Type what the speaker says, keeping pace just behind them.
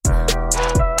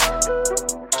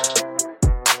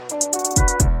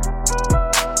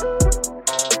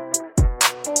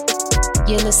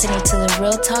You're listening to the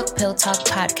Real Talk Pill Talk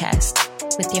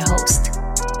podcast with your host,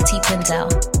 T. Pendel.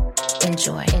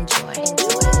 Enjoy.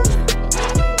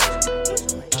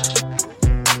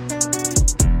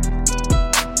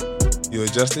 You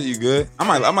adjusted? You good?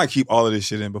 I might keep all of this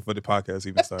shit in before the podcast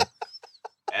even starts.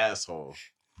 Asshole.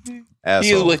 He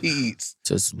is what he eats.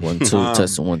 Just 1 2,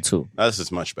 testing 1 2. This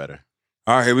is much better.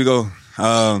 All right, here we go.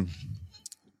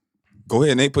 Go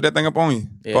ahead, Nate. Put that thing up on you.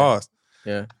 Yeah. Pause.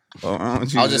 Yeah. I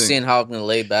was just seeing how I'm gonna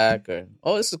lay back.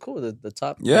 This is cool. The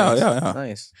top. Yeah.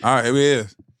 Nice. All right, here we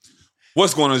is.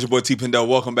 What's going on? It's your boy T. Pendel.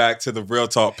 Welcome back to the Real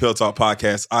Talk Pill Talk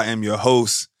podcast. I am your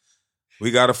host.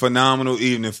 We got a phenomenal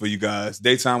evening for you guys.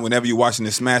 Daytime, whenever you're watching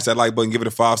this, smash that like button, give it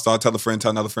a 5-star, tell a friend,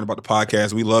 tell another friend about the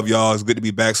podcast. We love y'all. It's good to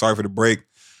be back. Sorry for the break.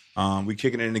 We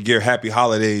kicking it into gear. Happy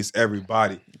holidays,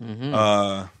 everybody.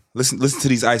 Mm-hmm. Listen to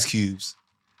these ice cubes.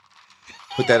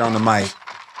 Put that on the mic.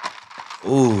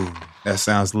 Ooh, that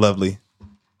sounds lovely.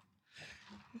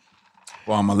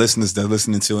 Well, my listeners that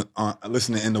listening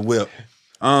in the whip.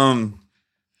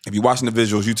 If you're watching the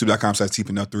visuals,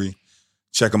 youtube.com/TPNL3.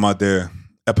 Check them out there.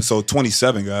 Episode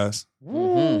 27, guys.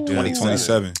 Mm-hmm.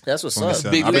 27. That's what's 27.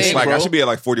 up. Big I've been name, slacking. bro. I should be at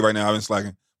like 40 right now. I've been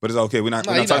slacking. But it's okay. We're not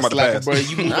talking about the past. Bro.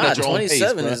 You moving at your own pace,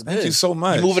 27 bro. is good. Thank you so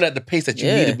much. You moving at the pace that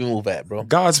you need to be moving at, bro.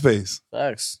 God's pace.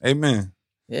 Facts. Amen.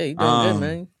 Yeah, you doing good,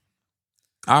 man.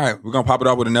 All right. We're going to pop it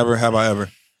off with a never have I ever.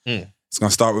 It's going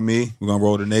to start with me. We're going to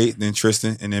roll to Nate, then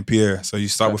Tristan, and then Pierre. So you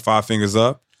start with 5 fingers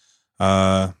up.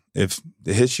 If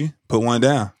it hits you, put one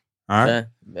down. All right?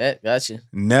 Bet, got you.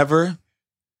 Never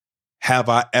have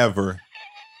I ever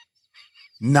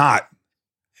not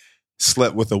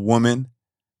slept with a woman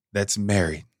that's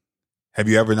married. Have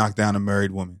you ever knocked down a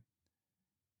married woman?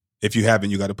 If you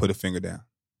haven't, you got to put a finger down.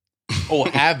 Oh,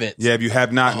 haven't? Yeah, if you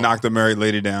have not knocked a married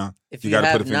lady down, If you you got to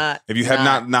have put a finger. not- If you have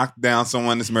not knocked down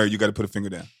someone that's married, you got to put a finger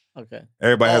down. Okay.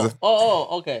 Everybody has a.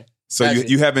 Okay. So Gotcha.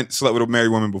 you haven't slept with a married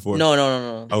woman before?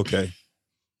 No. Okay.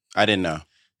 I didn't know.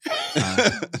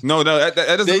 No, that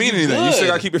doesn't Then mean you anything. You still good.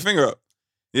 got to keep your finger up.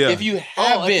 Yeah. If you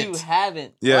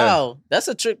haven't. Yeah. Wow, that's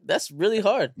a trick. That's really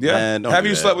hard. Yeah. Man, don't have do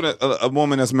you that. slept with a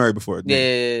woman that's married before?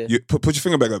 Yeah. You put your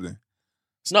finger back up there.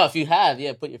 No, if you have,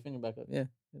 put your finger back up. Yeah.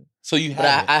 So you But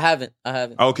haven't. I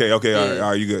haven't. Okay. All Yeah.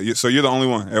 right, you good. So you're the only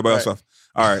one. Everybody else Right. off.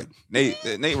 All right. Nate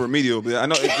remedial. But I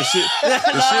know the shit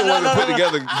wasn't put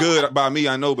together good by me,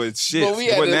 I know, but shit, But we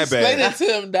it had wasn't to that explain bad. it to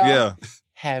him, dog. Yeah.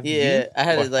 Have you? Yeah, I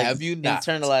had or to have you not?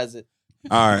 internalize it.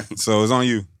 All right. So it's on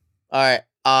you. All right.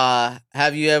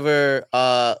 Have you ever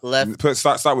left?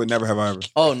 Start with never have I ever.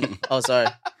 Sorry.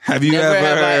 Have you Never ever?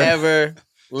 have I ever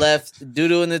left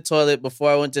doo-doo in the toilet before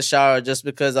I went to shower just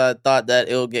because I thought that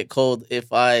it would get cold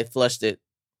if I flushed it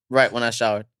right when I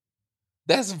showered.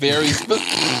 That's very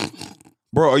specific.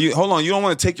 Bro, hold on. You don't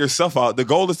want to take yourself out. The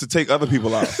goal is to take other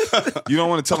people out. You don't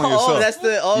want to tell on yourself. That's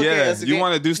the okay. yeah, That's the you game.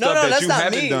 want to do stuff that that's you not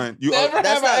haven't me. done. Never that's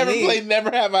have I not ever me. played. Never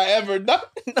have I ever done.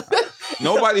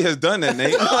 Nobody has done that,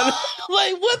 Nate.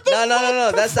 Like what the?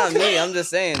 No. That's not me. I'm just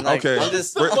saying. Like, Okay. I'm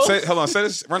just. Hold on.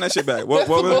 Run that shit back. What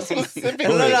was it? Specific.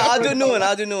 Go ahead. No. I'll do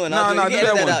new one. No, You do can that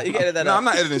edit one. out. You can edit that No, out. I'm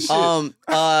not editing shit. What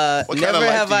kind Never of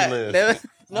life have do you I. live?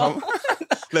 No.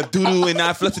 Left doo-doo and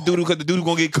not flush the doo-doo because the doo-doo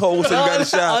gonna get cold, so you got to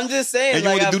shower. I'm just saying. And you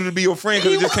like, want the doo-doo to be your friend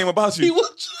because it just came about He you.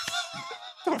 was,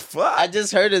 I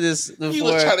just heard of this before. he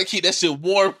was trying to keep that shit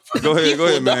warm. for Go ahead, people,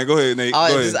 man. dog. Go ahead, Nate. Go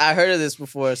ahead. I heard of this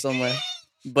before somewhere.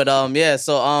 But yeah,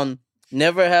 so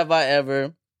never have I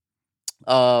ever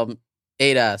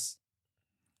ate ass.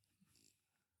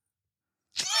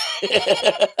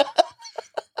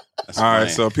 That's All right, funny.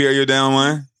 so Pierre, you're down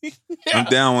one. I'm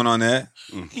down one on that.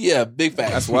 Yeah, big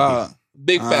facts. That's wild.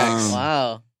 Big facts.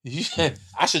 Wow.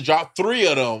 I should drop 3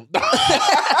 of them.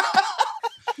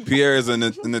 Pierre is a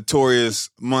notorious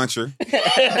muncher.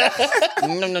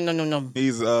 No.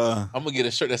 He's I'm gonna get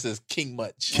a shirt that says King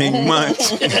Munch. King Munch.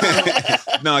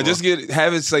 No, just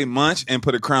have it say Munch and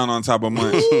put a crown on top of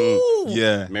Munch.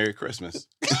 Yeah, Merry Christmas.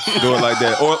 do it like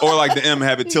that, or like the M,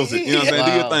 have it tilted. You know what I'm saying?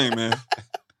 Do your Wow. thing, man.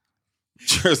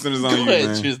 Tristan is on Go you, ahead,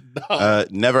 man. Tristan.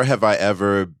 Never have I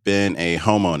ever been a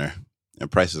homeowner, and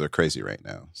prices are crazy right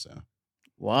now. So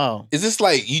Wow. Is this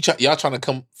like y'all trying to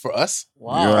come for us?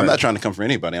 Wow. You're I'm right. not trying to come for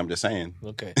anybody. I'm just saying.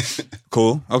 Okay.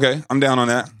 Cool. Okay, I'm down on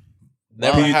that.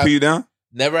 Never P you down?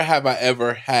 Never have I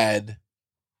ever had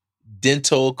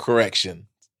dental correction.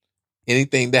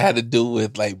 Anything that had to do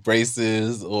with like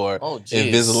braces or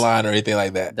Invisalign or anything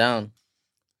like that. Down.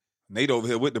 Nate over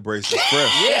here with the braces. Fresh.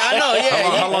 Yeah, I know.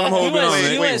 Yeah. How long them hoes been on,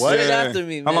 Nate? You went Wait, straight what? after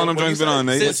me, How man. long them joints been on,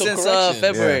 Nate? Since Dental correction.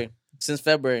 February. Since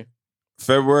February.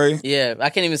 February? Yeah, I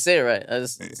can't even say it right.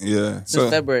 Yeah. Since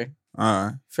February. All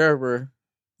right. February.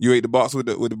 You ate the box with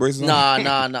the braces on?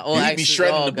 Nah. Oh, You be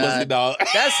shredding the pussy, dog.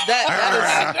 That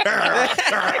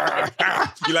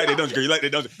You like that, don't you, girl? You like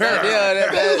that, don't you?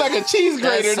 that That was like a cheese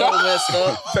grater, that's so dog. messed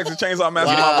up. Texas Chainsaw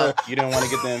Massacre. Wow. You don't want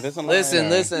to get the Invisalign?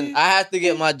 Listen. I have to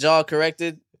get my jaw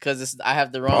corrected because I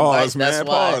have the wrong Pause, bite. man.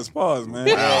 That's why. Pause, man.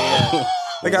 Yeah.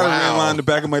 They got a line in the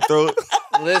back of my throat.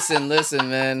 Listen,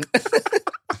 man.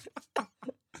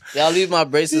 Y'all leave my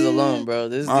braces alone, bro. All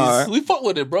right. We fuck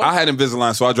with it, bro. I had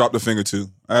Invisalign, so I dropped a finger too.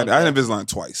 I had Invisalign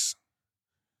twice.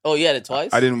 Oh, you had it twice?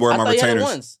 I didn't wear my thought you had it retainers.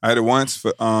 once. I had it once.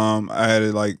 For, I had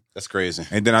it like, That's crazy.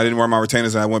 and then I didn't wear my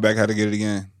retainers, and I went back, had to get it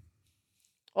again.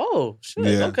 Oh, shit.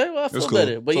 Yeah. Okay, well, I It was feel cool.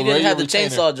 better. But So you didn't where have the your retainer?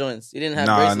 chainsaw joints. You didn't have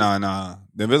braces. Nah.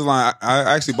 The Invisalign,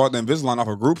 I actually bought the Invisalign off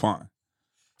of Groupon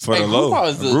for Hey, the low.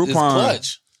 Groupon is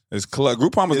clutch. Is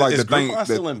Groupon was like is the thing. Groupon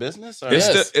still in business? Or? It's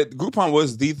Yes. Groupon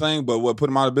was the thing, but what put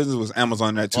them out of business was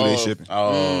Amazon that 2-day shipping.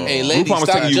 Oh. Hey, ladies, Groupon was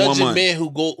stop taking you 1 judging month. men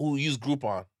who use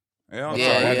Groupon. Yeah,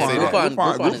 Yeah,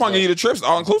 Groupon give you the trips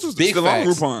all inclusive. Big Still on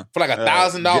facts. Groupon. For like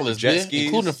 $1,000, jet man, skis.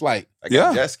 including flight. I got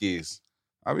Yeah. jet skis.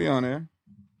 I'll be on there.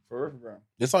 For real, bro.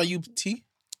 It's on you, T.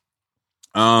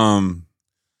 Damn,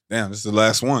 this is the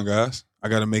last one, guys. I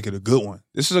got to make it a good one.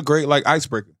 This is a great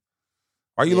icebreaker.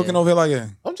 Why are you looking over here like that?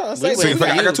 I'm trying to say, See,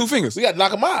 man, I got 2 fingers. we got to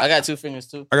knock them out. I got 2 fingers,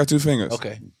 too. I got 2 fingers.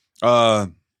 Okay.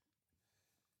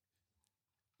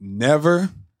 Never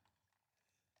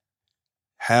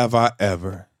have I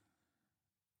ever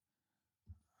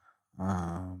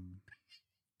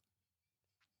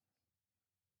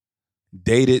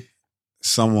dated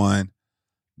someone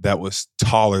that was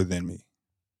taller than me.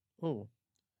 Ooh.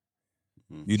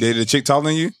 You dated a chick taller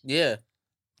than you? Yeah.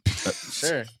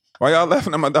 Sure. Why y'all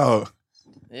laughing at my dog?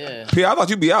 Yeah. P, I thought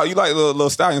you'd be out. You like little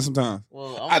stallion sometimes.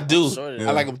 Well, I do. shorter.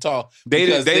 I like them tall. Dated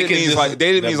Because they can means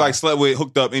just- like slept with,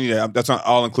 hooked up, any of that. That's not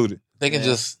all included. They can Yeah.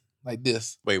 just like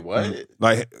this. Wait, what?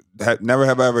 Like, never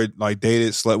have I ever like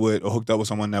dated, slept with, or hooked up with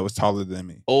someone that was taller than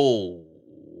me. Oh.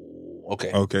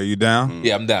 Okay. Okay, you down? Mm.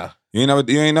 Yeah, I'm down. You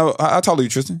ain't never. How tall are you,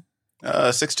 Tristan?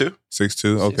 6'2".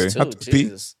 6'2". Okay. 6'2", P?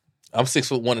 Jesus. I'm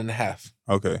 6'1.5".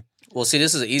 Okay. Well, see,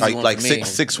 this is an easy one Like for me.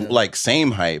 6'6", Yeah. like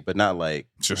same height, but not like.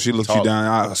 So she looked Tall. you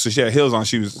down. So she had heels on.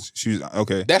 She was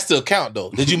okay. That still count though.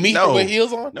 Did you meet her No. with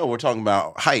heels on? No, we're talking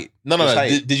about height. No. Just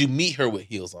height. Did you meet her with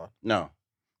heels on? No.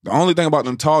 The only thing about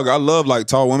them tall, I love like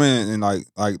tall women and like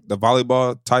the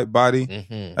volleyball type body.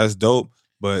 Mm-hmm. That's dope.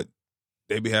 But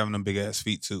they be having them big ass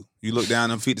feet too. You look down,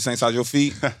 them feet the same size as your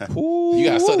feet. You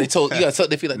gotta suck. You gotta suck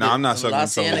their feet like Nah, that. I'm not sucking them.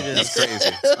 Los So Angeles. that's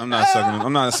crazy. I'm not sucking them.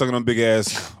 I'm not sucking them big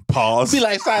ass paws. Be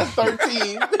like size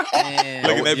 13. Man.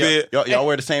 Look at that bed. Y'all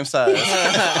wear the same size.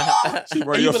 She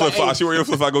wear And your you be like, flip flop. hey, She wear your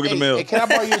flip flop. Go get the mail. Hey, can I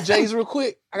borrow your J's real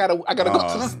quick? I gotta go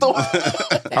to the store.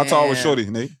 How tall was Damn. Shorty,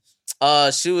 Nate?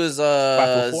 She was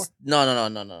 5'4"?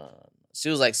 No. She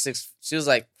was like 6. She was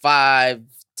like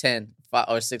 5'10",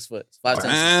 or 6 foot. 5'10".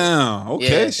 Damn. Okay.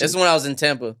 Yeah, this is when I was in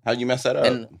Tampa. How'd you mess that up?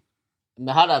 And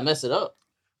how did I mess it up?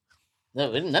 No,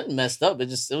 nothing messed up. It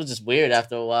was just weird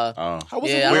after a while. Oh. How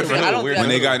was Yeah, it weird I for don't- I her? don't Weird think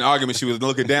When I- they got in an argument, she was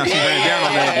looking down. She ran down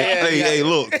on that. Yeah, Hey,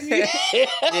 look. Yeah, she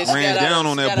Ran got down out-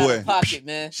 on she that got out boy. of Pocket,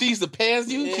 man. She used to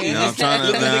pants you? Yeah. She Now I'm trying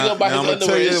to. This nigga Now, about his I'm gonna tell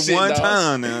underwear you and this shit, one dog.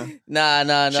 time now.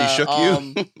 Nah. She shook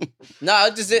you? Nah,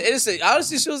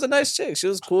 honestly, she was a nice chick. She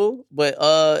was cool, but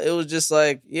it was just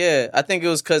like, yeah, I think it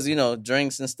was because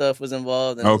drinks and stuff was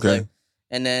involved. And it was Okay. like,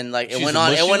 and then like it She's went a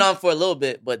on. mushy? It went on for a little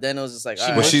bit, but then it was just like, all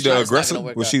right, Was she it's the not aggressor? gonna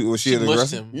work Was out. she She the mushed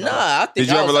aggressor? him. Nah, I think Did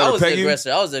you I ever was, let I her was peg the you?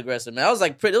 aggressor. I was the aggressor, man. I was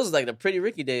like pretty. It was like the Pretty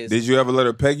Ricky days. Did you ever let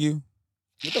her peg you?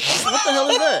 What the hell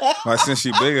is that? Like since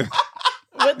she bigger.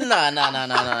 What?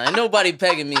 Nah. Ain't nobody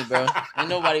pegging me, bro. Ain't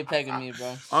nobody pegging me,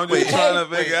 bro. I'm just trying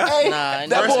to figure out. Hey, Nah, ain't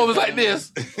that nobody boy was like pegging me.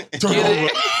 this.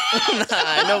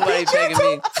 Nah, ain't nobody pegging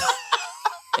me.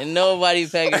 Ain't nobody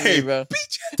pegging me, bro.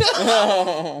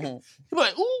 He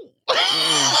like, ooh.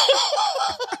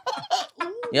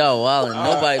 Yo, wildin'.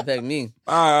 Nobody pegged me.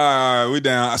 All right, we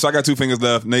down. So I got 2 fingers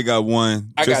left. Nate got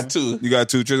 1. I Tristan, got 2. You got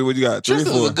 2. Tristan, what you got? 3 or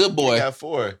Tristan 4? was a good I boy. got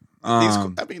 4.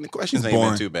 The questions it's ain't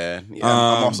boring. been too bad. Yeah,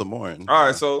 I'm also boring. All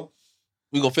right, so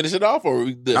We gonna finish it off or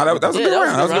we done? that was a Yeah, good that was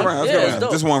round. That was a good round. That was a Yeah, good it was round.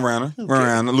 dope. Just one rounder. One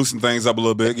round. Loosen things up a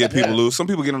little bit. Get people loose. Some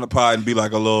people get on the pod and be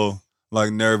like a little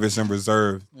like nervous and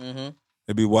reserved. Mm-hmm.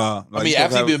 It'd be wild. I Like, mean, you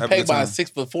after have you've been a good pegged by a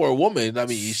time. 6'4" woman, I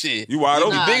mean, shit. You wide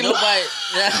open. Nah, big nobody.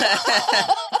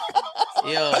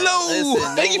 Yo, Hello.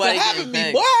 listen, Thank you for nobody having getting me.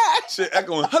 pegged. What? Shit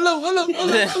echoing. Hello.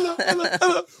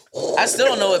 I still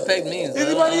don't know what peg means. though.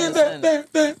 Anybody I in don't there?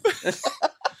 understand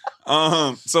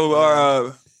it.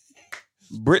 So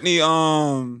Brittney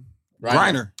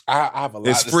Griner. I have a lot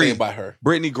It's to free. say about her.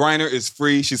 Brittney Griner is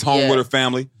free. She's home with her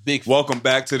family. Welcome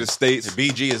back to the States. The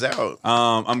BG is out.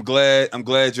 I'm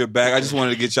glad you're back. I just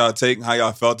wanted to get y'all take and how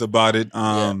y'all felt about it.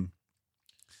 I'm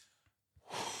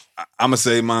gonna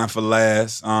say mine for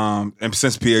last. And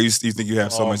since Pierre, you think you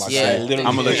have so much to say,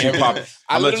 I'm gonna let you pop.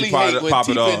 I'm gonna let you pop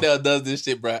it off. T-Pendel does this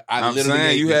shit, bro. I'm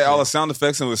saying you had all the sound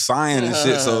effects and was sighing and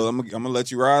shit, so I'm gonna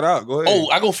let you ride out. Go ahead. Oh,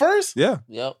 I go first? Yeah.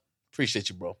 Yep. Appreciate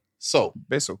you, bro. So,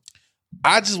 Beso.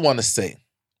 I just want to say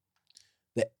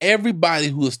that everybody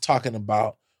who is talking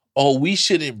about, oh, we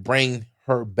shouldn't bring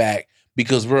her back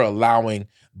because we're allowing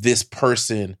this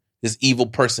person, this evil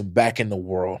person back in the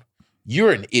world.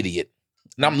 You're an idiot.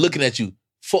 And I'm looking at you.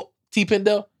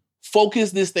 T-Pendel,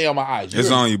 focus this thing on my eyes.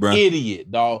 It's on you, bro. Idiot,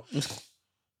 dog.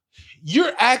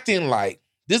 You're acting like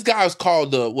this guy was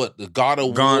called the God of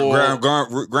War.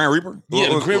 Grand Reaper? Yeah,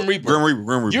 the Grim Reaper. Grim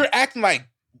Reaper. You're acting like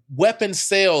weapon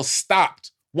sales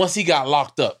stopped once he got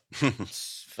locked up.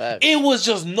 It was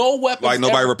just no weapons. Like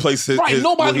nobody replaced his. Right,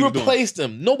 nobody replaced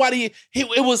him. Nobody.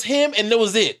 It was him, and that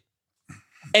was it.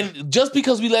 And just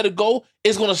because we let it go,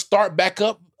 it's going to start back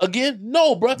up again?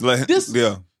 No, bro.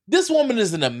 This woman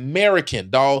is an American,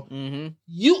 dog.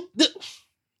 Mm-hmm.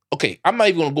 Okay, I'm not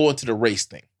even going to go into the race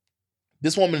thing.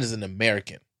 This woman is an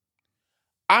American.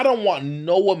 I don't want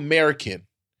no American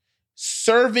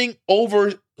serving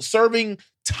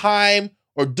time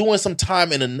or doing some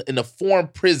time in a foreign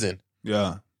prison.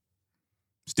 Yeah.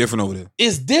 It's different over there.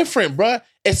 It's different, bro.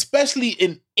 Especially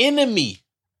an enemy.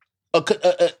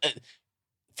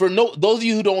 Those of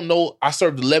you who don't know, I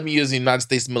served 11 years in the United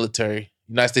States military,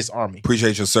 United States Army.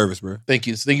 Appreciate your service, bro. Thank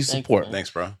you. Thank you for support.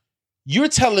 Thanks, bro. You're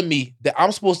telling me that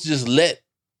I'm supposed to just let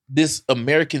this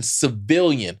American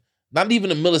civilian, not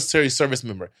even a military service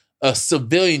member, a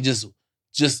civilian just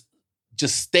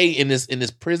stay in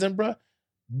this prison, bro?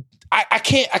 I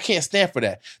can't stand for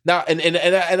that. Now, and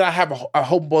I have a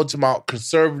whole bunch of my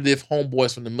conservative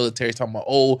homeboys from the military talking about,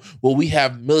 oh, well, we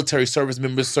have military service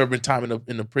members serving time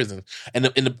in the prison, and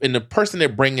the person they're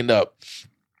bringing up,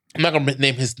 I'm not gonna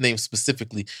name his name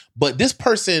specifically, but this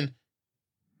person,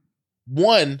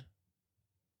 one,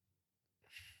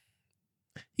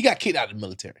 he got kicked out of the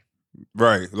military.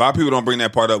 Right. A lot of people don't bring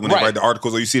that part up when they write the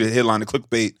articles or you see the headline, the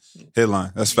clickbait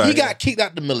headline. That's fact. He got kicked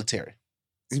out of the military.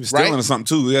 He was stealing or something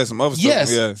too. He had some other stuff.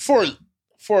 Yes,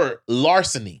 for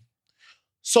larceny.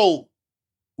 So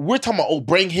we're talking about,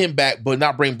 bring him back, but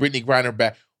not bring Brittney Griner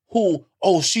back. Who?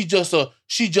 Oh, she just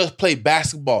played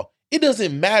basketball. It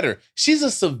doesn't matter. She's a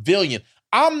civilian.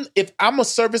 If I'm a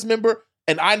service member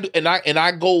and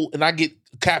I go and I get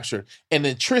captured, and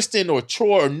then Tristan or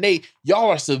Troy or Nate, y'all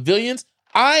are civilians.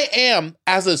 I am,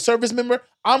 as a service member,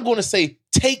 I'm going to say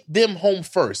take them home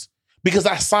first because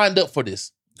I signed up for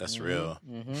this. That's real.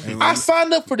 Mm-hmm. I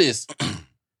signed up for this.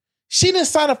 She didn't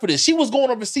sign up for this. She was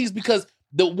going overseas because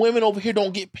the women over here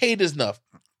don't get paid enough.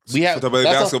 We have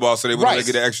basketball, so they want to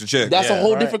get an extra check. That's a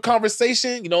whole different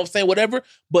conversation. You know what I'm saying? Whatever.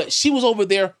 But she was over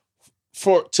there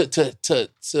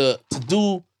to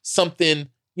do something,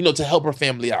 to help her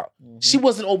family out. Mm-hmm. She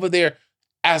wasn't over there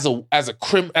as a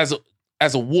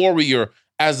warrior,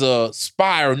 as a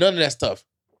spy, or none of that stuff.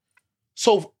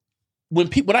 So when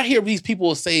I hear these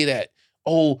people say that,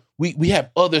 oh, we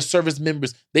have other service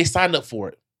members, they signed up for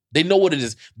it. They know what it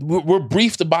is. We're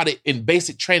briefed about it in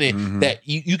basic training that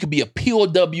you could be a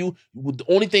POW. The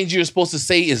only things you're supposed to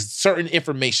say is certain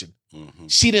information. Mm-hmm.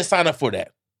 She didn't sign up for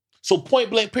that. So point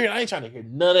blank period, I ain't trying to hear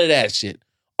none of that shit.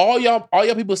 All y'all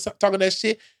people talking that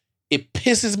shit, it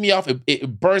pisses me off.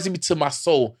 It burns me to my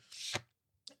soul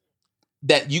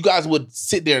that you guys would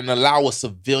sit there and allow a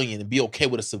civilian and be okay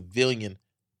with a civilian.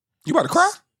 You about to cry?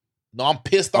 No, I'm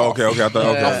pissed off. Okay. I thought,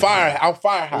 okay. I'm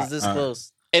fire hot. Is this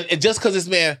close? And just because this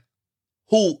man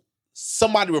who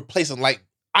somebody replaced him, like,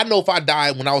 I know if I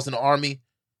died when I was in the army,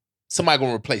 somebody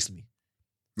gonna replace me.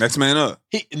 Next man up.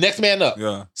 Next man up.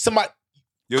 Yeah. Somebody.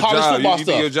 Your college job, football you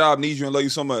stuff. Your job needs you and love you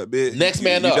so much, bitch. Next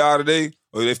man up. You die today,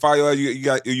 or they fire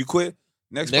you quit.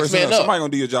 Next person man up. Somebody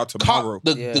gonna do your job tomorrow.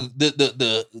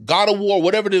 The God of War,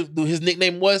 whatever his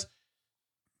nickname was,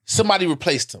 somebody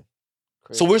replaced him.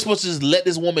 Crazy. So we're supposed to just let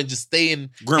this woman just stay in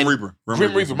Grim Reaper.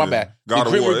 Grim Reaper, my bad. God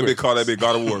of War. Reaper. They call that big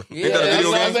God of War. Yeah, Ain't that a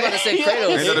video game? I was about to say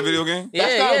Kratos. Ain't that a video game?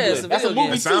 Yeah, that's a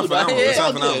movie too. That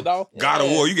sounds phenomenal. God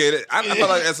of War. You get it. I feel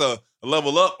like that's a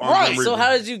level up on Grim Reaper. So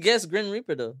how did you guess Grim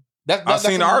Reaper though? I've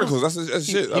seen the articles. That's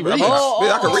shit. I can read,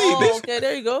 bitch. Okay,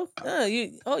 there you go.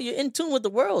 You're in tune with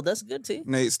the world. That's good, T.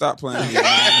 Nate, stop playing.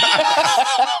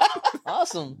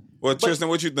 Awesome. Well, Tristan,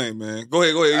 what you think, man? Go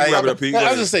ahead. You wrap it up, Pete. I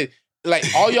was just saying, like,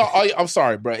 all y'all, I'm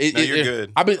sorry, bro. You're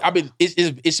good.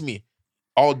 It's me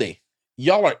all day.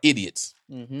 Y'all are idiots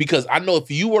because I know if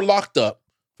you were locked up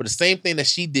for the same thing that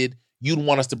she did, you'd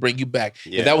want us to bring you back.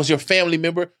 Yeah. If that was your family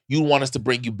member, you'd want us to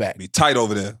bring you back. Be tight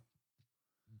over there.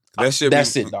 That shit.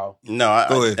 That's it, dog. No,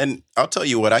 Go ahead. and I'll tell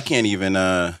you what, I can't even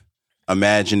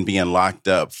imagine being locked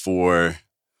up for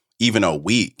even a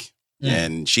week.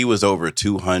 And she was over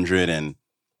 200 and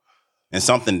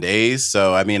something days.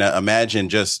 So, I mean, imagine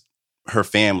just her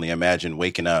family. Imagine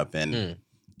waking up and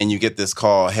you get this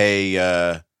call, hey,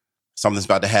 something's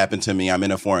about to happen to me. I'm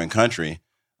in a foreign country.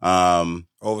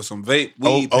 Over some vape,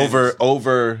 weed, over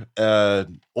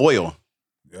oil.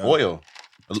 Yeah. Oil.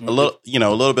 A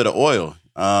little bit of oil.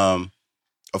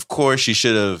 Of course, she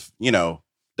should have,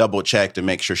 double checked to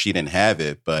make sure she didn't have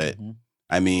it. But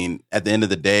I mean, at the end of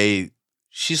the day,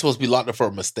 She's supposed to be locked up for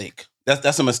a mistake.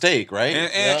 that's a mistake, right?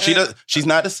 And She's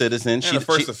not a citizen. She's the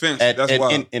first offense. That's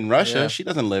wild. in Russia. Yeah. She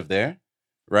doesn't live there,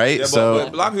 right? Yeah,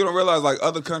 but a lot of people don't realize like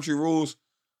other country rules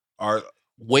are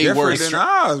Way different worse. than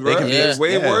ours, bro. can be- It's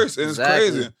way yeah, worse, and exactly.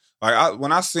 it's crazy. Like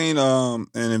when I seen and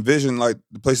envisioned like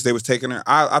the places they was taking her,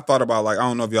 I thought about like I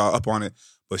don't know if y'all up on it,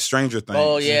 but Stranger Things.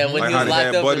 Oh yeah, when like he how was they locked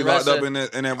had up Buddy in locked Russia. up in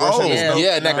that Russia. Oh, snow.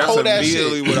 yeah, and that That's cold ass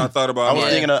immediately shit. what I thought about. I was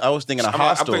Like, thinking of I'm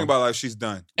Hostel. thinking about like she's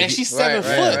done. And she's Right, 7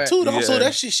 right, foot right. too, though. So Yeah.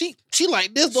 that shit, she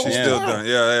like this the She's whole still time. done.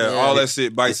 Yeah. Yeah. All that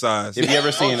shit bite size. Have you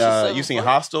ever seen she's you seen 7 foot?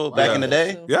 Hostel back Yeah. in the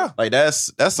day? Yeah. Like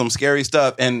that's some scary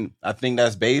stuff, and I think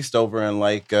that's based over in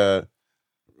like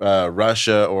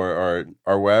Russia or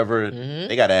wherever.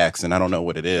 They got an accent. I don't know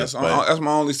what it is. That's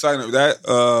my only sight of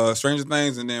that. Stranger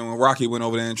Things, and then when Rocky went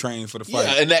over there and trained for the fight.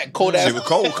 Yeah, and that cold ass. He was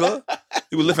cold, cuz.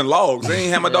 He was lifting logs. They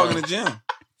ain't had my dog in the gym.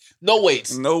 No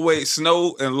weights. No weight,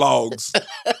 snow and logs.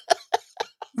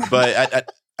 But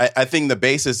I think the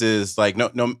basis is like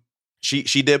no. She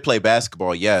did play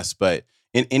basketball, yes, but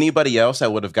anybody else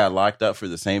that would have got locked up for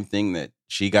the same thing that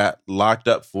she got locked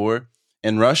up for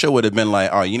in Russia would have been like,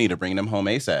 oh, you need to bring them home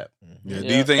ASAP. Yeah.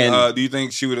 Yeah. Do you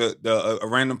think she would have a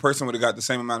random person would have got the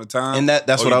same amount of time? And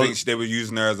that's or what you I think was. they were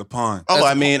using her as a pawn. Oh, That's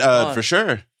I mean, fun. for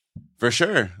sure.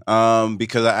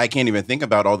 Because I can't even think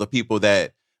about all the people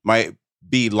that might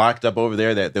be locked up over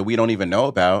there that we don't even know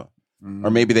about, Mhm. or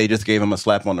maybe they just gave him a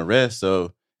slap on the wrist.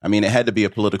 So, I mean, it had to be a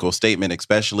political statement,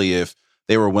 especially if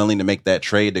they were willing to make that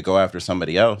trade to go after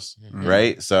somebody else,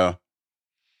 right? So,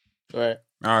 Right.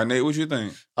 All right, Nate, what you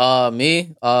think?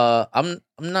 Me, I'm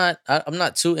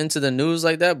not too into the news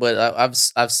like that, but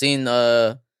I've seen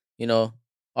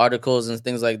articles and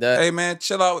things like that. Hey man,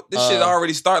 chill out. This shit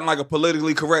already starting like a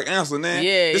politically correct answer, man.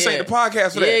 Yeah, This yeah. ain't the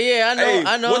podcast for that. Yeah,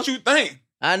 I know. What you think?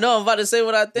 I know. I'm about to say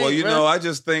what I think. Well, you bro. know, I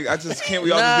just can't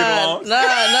we all just get along?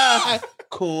 Nah.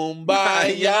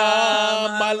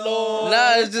 Kumbaya, my lord.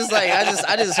 Nah, it's just like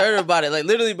I just heard about it. Like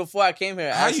literally before I came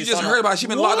here. How I you actually just saw heard about it? She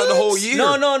been locked up the whole year.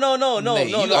 No. Nate,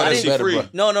 you I got didn't. she better, free. bro.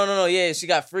 No. Yeah, she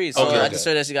got free. So Okay, I okay. just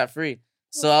heard that she got free.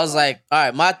 So I was like, all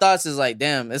right. My thoughts is like,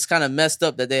 damn, it's kind of messed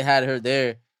up that they had her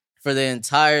there for the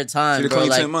entire time, Should've bro.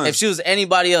 cleaned Like 10 months. if she was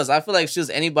anybody else, I feel like if she was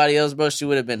anybody else, bro, she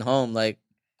would have been home like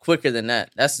quicker than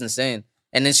that. That's insane.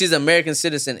 And then she's an American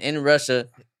citizen in Russia.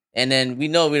 And then we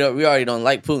know we already don't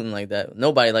like Putin like that.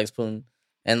 Nobody likes Putin.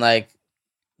 And like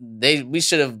we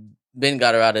should have been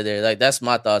got her out of there. Like that's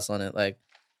my thoughts on it. Like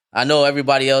I know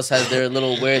everybody else has their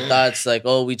little weird thoughts. Like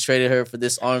oh, we traded her for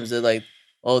this arms. That like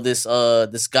oh this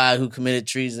guy who committed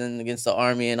treason against the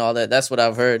army and all that. That's what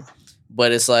I've heard.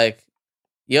 But it's like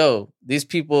yo, these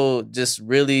people just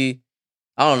really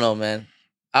I don't know, man.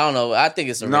 I don't know. I think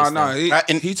it's a race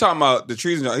thing. He talking about the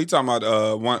treason. He talking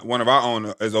about one of our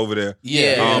owners is over there.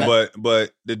 Yeah.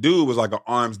 But the dude was like an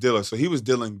arms dealer, so he was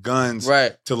dealing guns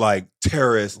Right. to like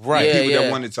terrorists, Right. Yeah, people that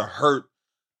yeah. wanted to hurt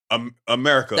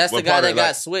America. That's the But guy part that of, got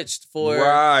like, switched for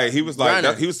right. He was like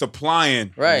Griner. he was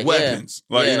supplying Right, weapons,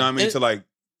 yeah. like Yeah. you know what I mean, to like.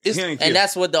 He didn't care. and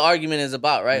that's what the argument is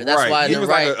about, right? That's why he the was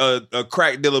right. like a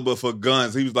crack dealer, but for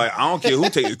guns. He was like, I don't care who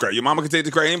takes this crack. Your mama can take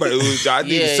the crack. Anybody who I need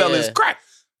to Yeah, sell yeah. his crack.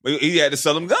 But he had to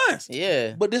sell them guns.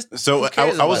 Yeah. But this, So Who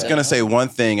cares I was about going to that? say one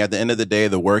thing. At the end of the day,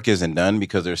 the work isn't done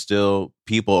because there's still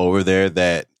people over there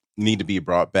that need to be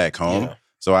brought back home. Yeah.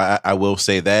 So I will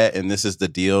say that. And this is the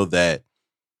deal that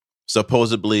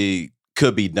supposedly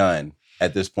could be done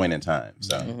at this point in time.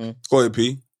 So Mhm. Go ahead,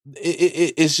 P.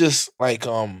 it's just like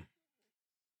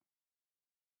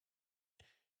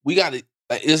we got it.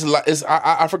 Like, it's like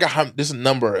I forgot how there's a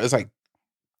number. It's like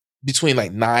between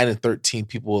like 9 and 13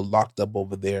 people locked up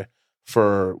over there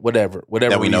for whatever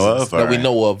That we know reasons, of? that we Alright.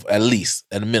 know of at least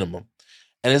at a minimum.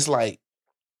 And it's like,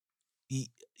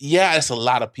 yeah, it's a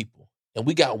lot of people, and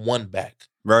we got one back,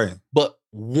 Right. but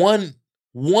one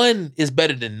is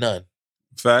better than none.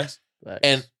 Facts. Right.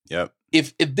 And yep.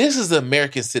 if this is an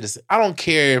American citizen, I don't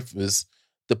care if it's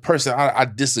the person I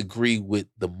disagree with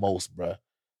the most, bruh.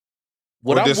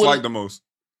 What I'm dislike willing- the most?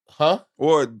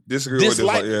 Or disagree or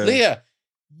dislike. Yeah.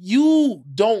 You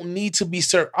don't need to be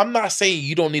served. I'm not saying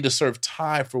you don't need to serve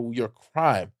time for your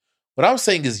crime. What I'm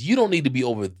saying is you don't need to be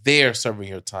over there serving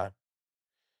your time.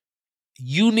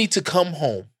 You need to come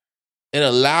home and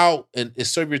allow and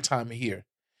serve your time here.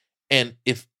 And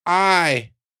if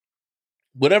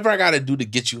whatever I got to do to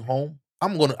get you home,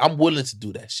 I'm willing to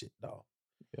do that shit, dog.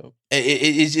 Yep.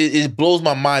 It blows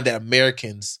my mind that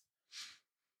Americans,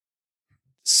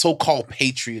 so-called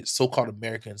patriots, so-called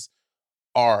Americans,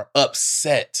 are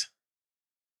upset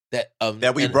that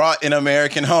we brought an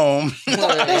American home.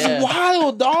 That's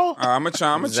wild, dog. I'm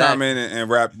gonna chime in and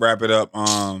wrap it up.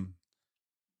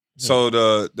 So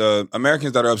the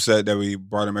Americans that are upset that we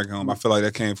brought American home, I feel like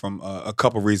that came from a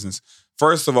couple reasons.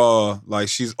 First of all, like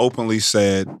she's openly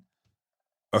said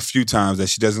a few times that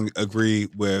she doesn't agree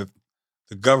with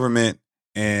the government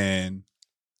and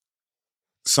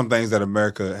some things that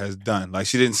America has done. Like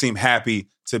she didn't seem happy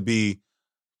to be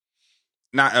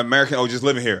not American or just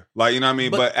living here. Like, you know what I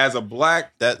mean? But as a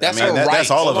black, that's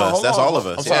all of us. That's all of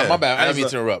us. I'm sorry, my bad. I didn't mean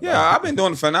to interrupt. Yeah, I've been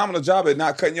doing a phenomenal job at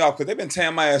not cutting you off because they've been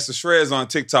tearing my ass to shreds on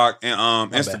TikTok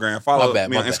and Instagram. Follow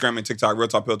me on Instagram and TikTok, Real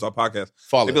Talk, Pill Talk Podcast.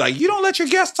 They be like, you don't let your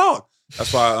guests talk.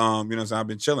 That's why, you know what I'm saying? I've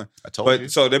been chilling. I told you.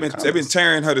 So they've been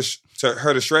tearing her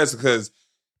to shreds because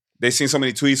they've seen so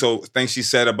many tweets or things she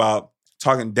said about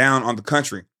talking down on the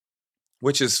country,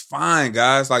 which is fine,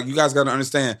 guys. Like, you guys got to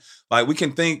understand. Like, we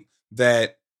can think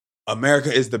that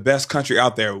America is the best country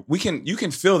out there. You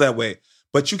can feel that way,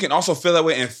 but you can also feel that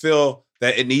way and feel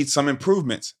that it needs some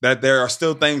improvements, that there are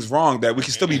still things wrong, that we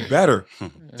can still be better.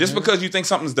 Just because you think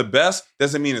something's the best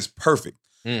doesn't mean it's perfect.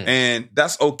 And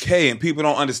that's okay. And people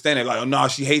don't understand it. Like, oh no,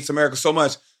 she hates America so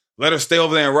much. Let her stay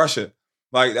over there in Russia.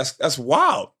 Like, that's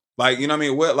wild. Like, you know what I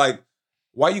mean? What, like,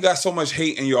 why you got so much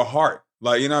hate in your heart?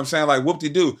 Like, you know what I'm saying? Like,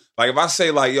 whoop-de-doo. Like, if I say,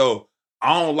 like, yo,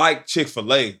 I don't like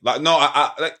Chick-fil-A. Like, no,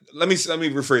 let me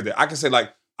rephrase that. I can say,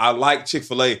 like, I like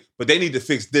Chick-fil-A, but they need to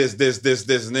fix this, and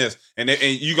this. And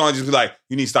you're going to just be like,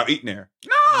 you need to stop eating there.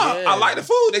 No, I like the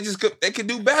food. They could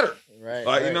do better. Right.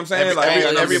 Like, you know what I'm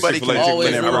saying? Everybody can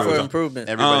always room for improvement.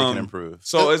 Everybody can improve.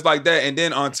 So it's like that. And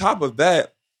then on top of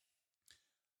that,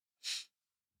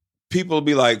 people will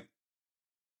be like,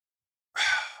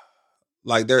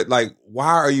 they're like, why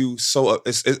are you so?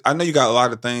 I know you got a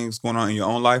lot of things going on in your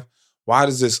own life. Why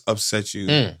does this upset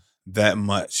you that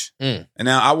much? And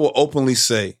now I will openly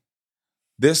say,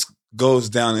 this goes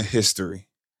down in history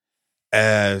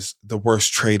as the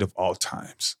worst trade of all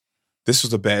times. This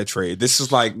was a bad trade. This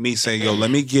is like me saying, yo,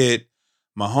 let me get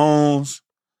Mahomes,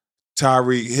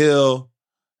 Tyreek Hill,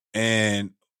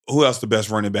 and who else the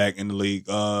best running back in the league?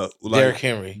 Derrick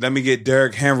Henry. Let me get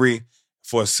Derrick Henry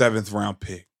for a 7th round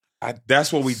pick.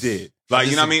 That's what we did. Like,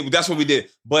 you know what I mean? That's what we did.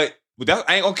 But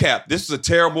I ain't gonna cap. This was a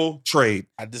terrible trade.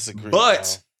 I disagree.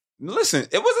 But listen,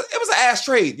 it was an ass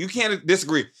trade. You can't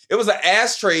disagree. It was an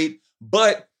ass trade.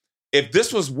 But if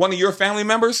this was one of your family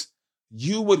members,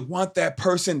 you would want that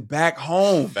person back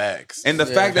home. Facts. And the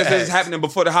fact that this is happening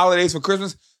before the holidays for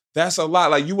Christmas, that's a lot.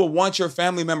 Like, you will want your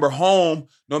family member home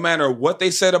no matter what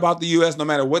they said about the U.S., no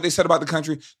matter what they said about the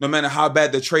country, no matter how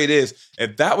bad the trade is.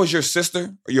 If that was your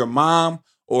sister or your mom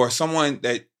or someone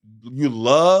that you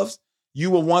loved,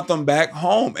 you will want them back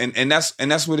home. And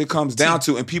that's what it comes down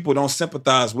to. And people don't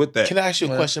sympathize with that. Can I ask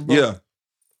you a question, bro? Yeah.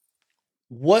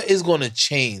 What is going to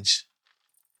change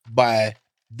by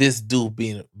this dude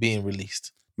being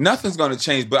released? Nothing's going to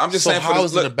change, but I'm just saying. How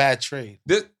is it a bad trade?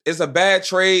 This is a bad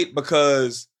trade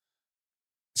because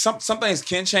some things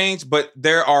can change, but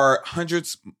there are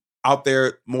hundreds out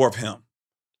there more of him.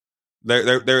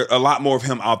 There are a lot more of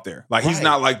him out there. Like, he's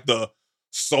not like the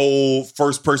sole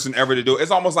first person ever to do it.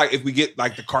 It's almost like if we get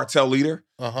like the cartel leader,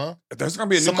 there's going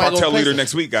to be a new cartel leader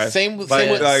next week, guys. Same with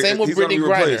Brittney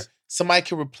Griner. Somebody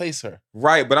can replace her.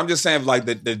 Right, but I'm just saying, like,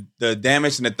 the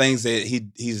damage and the things that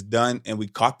he's done and we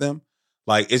caught them,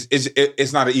 like,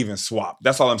 it's not an even swap.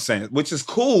 That's all I'm saying, which is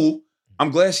cool. I'm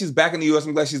glad she's back in the U.S.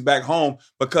 I'm glad she's back home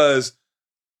because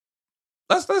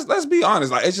let's be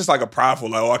honest. Like, it's just like a prideful,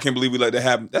 like, oh, I can't believe we let that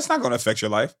happen. That's not going to affect your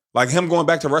life. Like, him going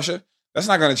back to Russia, that's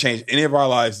not going to change any of our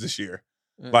lives this year.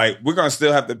 Like, we're going to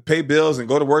still have to pay bills and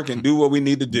go to work and do what we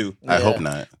need to do. I hope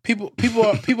not. People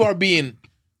are being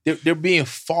they're being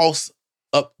false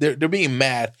up. They're being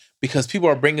mad because people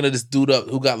are bringing this dude up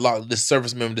who got locked, this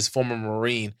service member, this former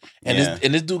Marine, and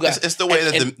this dude got. It's the way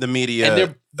that the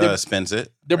media spins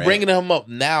it. They're bringing him up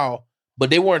now, but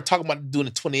they weren't talking about doing it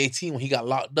in 2018 when he got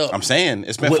locked up. I'm saying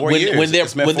it's been 4 years.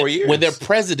 When their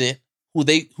president,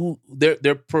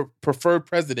 their preferred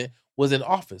president was in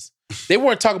office, they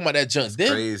weren't talking about that junk.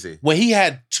 Then crazy. When he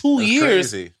had 2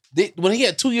 years, when he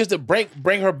had 2 years to bring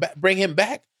him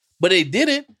back, but they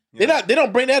didn't. They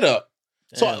don't bring that up.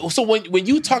 Damn. So when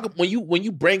you talk when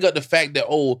you bring up the fact that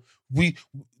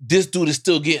this dude is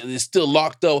still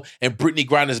locked up and Brittney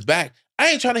Griner's back, I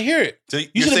ain't trying to hear it. So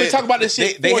you should have been talking about this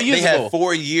shit 4 years ago. They had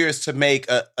 4 years to make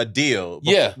a deal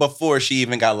before she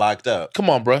even got locked up. Come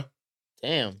on, bro.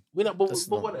 Damn. We not, but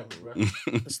whatever, bro.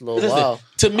 That's a little wild.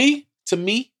 To me,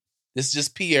 this is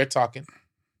just Pierre talking.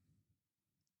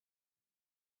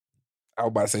 I was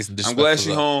about to say some disrespectful I'm glad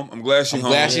she's home. I'm glad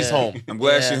she's home. She's home. I'm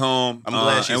glad she's home. I'm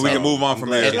glad she's and we home. can move on from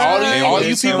there. And all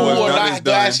you people who are not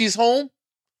glad she's home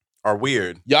are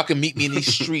weird. Y'all can meet me in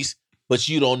these streets, but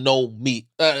you don't know me.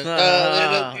 You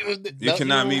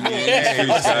cannot meet me in these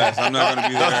streets, guys. I'm not going to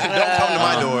be there. Don't come to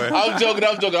my door. I'm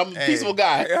joking. I'm a peaceful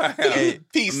guy. Hey,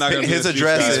 Peace. I'm not gonna be His in the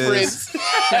streets, address guys. is.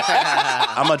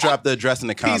 I'm gonna drop the address in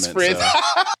the comments. Peace, friends.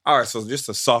 All right, so just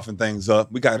to soften things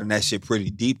up, we got in that shit pretty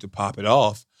deep to pop it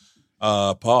off.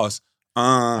 Pause. No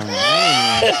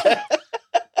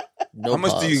How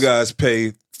much do you guys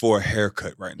pay for a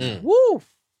haircut right now? Woo.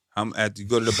 You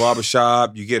go to the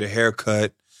barbershop, you get a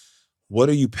haircut. What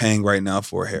are you paying right now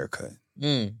for a haircut?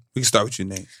 We can start with you,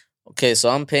 Nate. Okay, so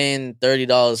I'm paying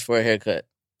 $30 for a haircut.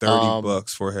 $30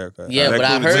 for a haircut. Yeah, That but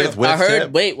I including heard.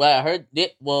 tip? Wait, what I heard?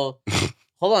 Well,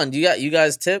 hold on. You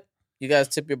guys tip? You guys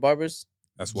tip your barbers?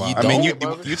 That's wild. I mean, you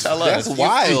Don't, tell us. That's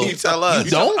wild. You tell us.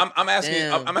 You don't? I'm asking.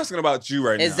 Damn. I'm asking about you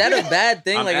right now. Is that a bad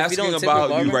thing? I'm Like if you asking don't tip your about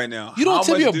barber? you right now. You don't How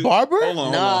tip much your barber? Hold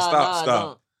on. Stop.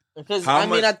 Don't. Because How I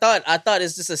mean, much- I thought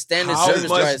it's just a standard How service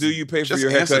much price. do you pay for Just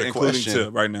your answer haircut, the including question.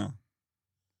 tip, right now?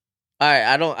 All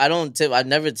right, I don't tip. I've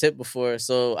never tipped before,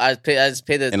 so I just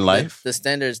pay the In life? the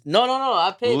standards. No.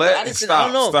 I pay. I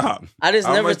don't know. Stop. I just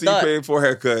How never much thought. do you pay for a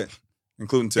haircut,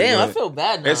 including tip? Damn, Go I ahead. feel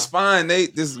bad now. It's fine,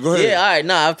 Nate. Just go ahead. Yeah, all right.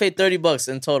 Nah, I paid $30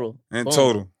 in total. In Boom.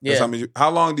 total. Yeah. That's how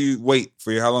long do you wait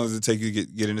for you? How long does it take you to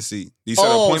get in the seat? Do you set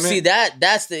an Oh, appointment? see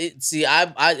that's the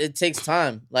I it takes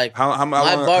time. Like How my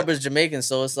long? barber's Jamaican,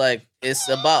 so it's like it's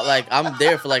about like I'm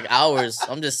there for like hours.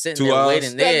 I'm just sitting 2 there hours?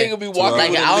 waiting. That Yeah, nigga be walking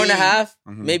like with an a hour and a lead. half,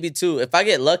 Mhm. maybe 2. If I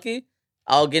get lucky,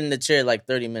 I'll get in the chair like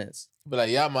 30 minutes. But like,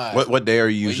 yeah, my What day are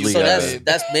you Well, you usually? So said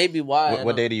that's maybe why.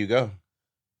 what day do you go?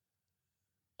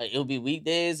 Like, it'll be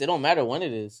weekdays. It don't matter when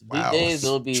it is. Wow. Weekdays.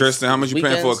 It'll be Tristan, how much you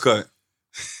paying for a weekends. cut?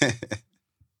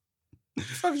 What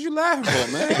the fuck is you laughing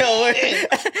for, man? Yo, wait.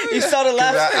 You started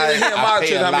laughing. I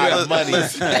pay a lot of money.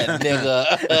 Listen. That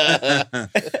nigga.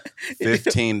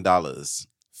 $15.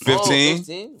 15?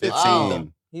 15? 15. Wow.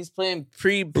 He's playing Oh,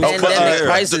 pre-pandemic cut-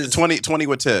 prices. 20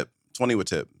 with tip. 20 with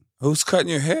tip. Who's cutting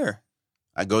your hair?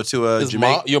 I go to a His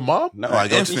Jamaican. your mom? No, I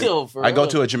go Infant. to Yo, for I go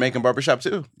real. to a Jamaican barbershop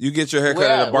too. You get your haircut Where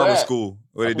at a at? barber Where at? school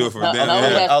where they do it for How- them. how-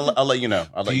 Yeah. I'll let you know.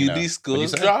 I'll let you know. Beauty What'd school you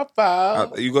say? drop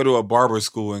out. You go to a barber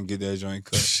school and get that joint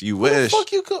cut. You wish. Fuck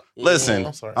you, cook. Listen,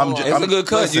 I'm sorry. I'm Hold ju- on. It's I'm- a good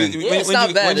cut. listen. Yeah, it's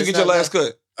not bad. When you It's get your not last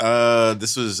cut?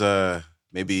 This was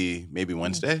maybe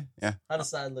Wednesday. Yeah. How does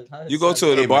side look? You go to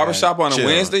the Hey, barber man, shop on a chill,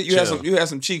 Wednesday. You chill. had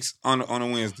some cheeks on a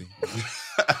Wednesday.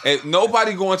 Hey,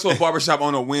 nobody going to a barber shop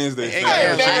on a Wednesday. Hey,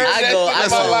 fam. hey, I go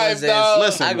That's my on life, Wednesdays. dog.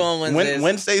 Listen, I go on Wednesdays.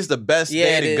 Wednesday's the best Yeah,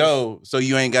 day it to is. go, so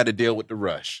you ain't got to deal with the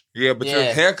rush. Yeah, but your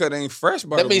Yeah. haircut ain't fresh.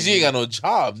 That means you ain't got no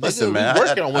job. Nigga. Listen, We man,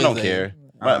 working on I don't Wednesday.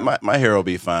 care. My hair will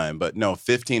be fine, but no,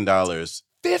 $15.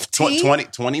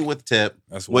 15? 20 with tip,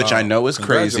 That's which wild. I know is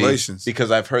crazy Congratulations. because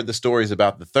I've heard the stories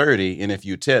about the 30, and if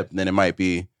you tip, then it might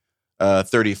be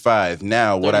 35.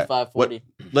 Now, 35, 40.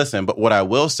 Listen, but what I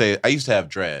will say, I used to have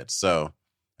dreads, so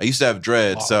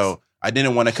I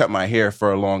didn't want to cut my hair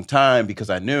for a long time because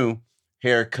I knew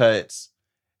haircut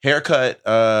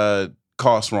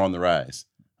costs were on the rise.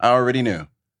 I already knew.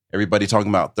 Everybody talking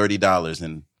about $30,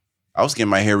 and I was getting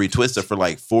my hair retwisted for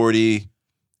like $40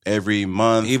 every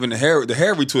month. Even the hair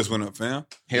retwist went up, fam.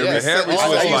 Hair Yeah, retwist, hair retwist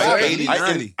oh, like yeah. 80,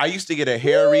 90. I used to get a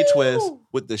hair retwist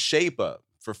with the shape up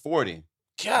for $40.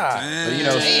 God. But, you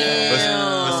know,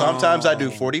 but sometimes I do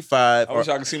 45. I wish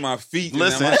I could see my feet.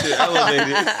 Listen. And my shit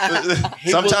elevated.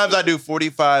 Sometimes I do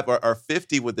 45 or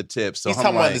 50 with the tips. So He's I'm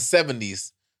talking like, about the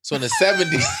 70s. So in the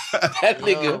 70s, that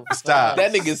nigga, Stop.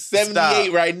 that nigga's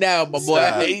 78 right now, my boy.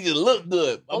 Stop. He just look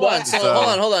good. My Hold boy. on, so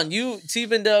hold on. You T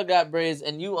Bendel got braids,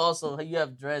 and you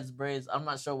have dreads braids. I'm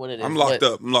not sure what it is. I'm locked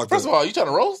but- up. I'm locked First up. of all, you trying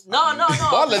to roast? No. Well,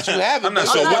 I'll let you have it. I'm not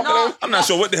but- sure no, what no. I'm not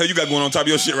sure what the hell you got going on top of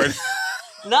your shit right now.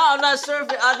 No, I'm not sure.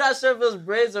 I'm not sure if it was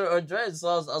braids or dreads. So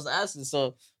I was asking.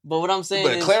 So, but what I'm saying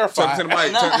But is, clarify. Talk to the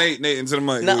mic. No. Turn Nate into the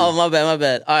mic. No, oh my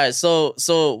bad. All right, so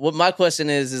what my question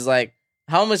is like,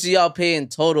 how much do y'all pay in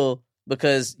total?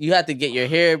 Because you have to get your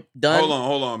hair done.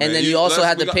 Hold on, man. And then you also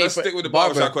have to pay let's for stick with the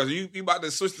barber. barbershop question. You about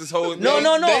to switch this whole No.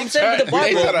 I'm saying with the They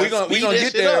barber. try to We gonna speed get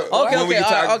this there. shit up. Okay, when we okay, get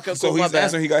to- all right, okay, So cool, my he's bad.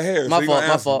 answering. He got hair. My so he fault, gonna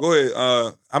my answer. fault. Go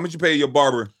ahead. How much you pay your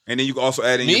barber? And then you can also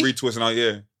add in Me? your retwist and all.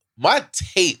 Yeah. My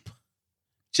tape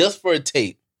just for a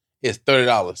tape is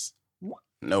 $30.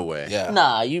 No way. Yeah.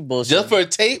 Nah, you bullshit. Just for a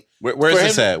tape? Where's For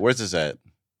this him- at? Where's this at?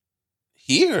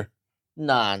 Here.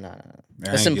 Nah. Man, I That's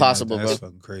ain't getting impossible, that. That's bro.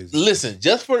 fucking crazy. Listen,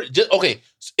 okay.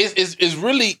 It's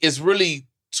really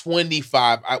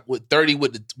 25 with 30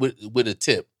 with a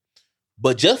tip.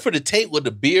 But just for the tape with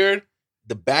the beard,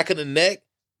 the back of the neck,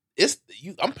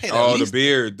 I'm paying at least. The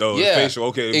beard though, Yeah, the facial.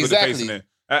 Okay, exactly. put the face in there.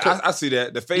 I see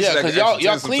that. The face. Yeah, that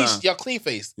because y'all clean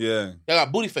face. Yeah. Y'all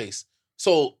got booty face.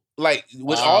 So like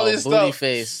with all this booty stuff,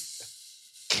 face.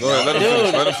 Go ahead,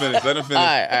 let him finish. Let him finish.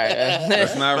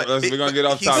 All right. We're gonna get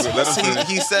off topic. Let him finish.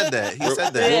 He said that. He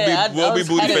said Yeah, that. We'll be I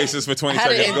booty had to- faces for 20 I had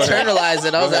to seconds. Go ahead. internalize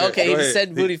it. I was Go like, ahead. okay, Go he ahead.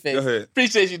 said booty face. Go ahead.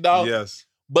 appreciate you, dog. Yes.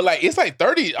 But like it's like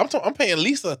 30. I'm paying at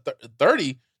least a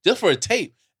 30 just for a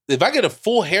tape. If I get a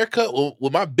full haircut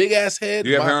with my big ass head,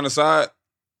 You have hair on the side?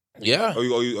 yeah. Oh,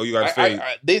 you got to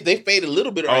fade. They fade a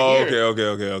little bit right here.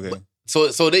 Okay.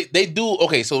 So they do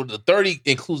okay. So the 30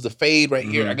 includes the fade right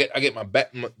here. Mhm. I get my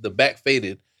back the back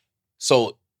faded.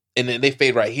 So and then they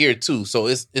fade right here too. So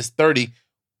it's 30.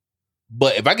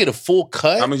 But if I get a full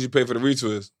cut, How much you pay for the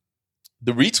retwist?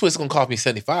 the retwist gonna cost me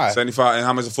 75. 75. And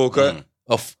how much a full cut?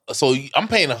 So I'm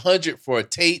paying 100 for a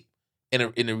tape and a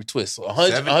retwist. So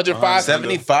 100, 105,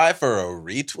 75 for a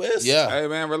retwist? Yeah. Hey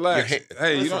man, relax. Your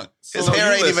Hey, you listen, don't. His so hair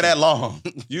you ain't even listen. that long.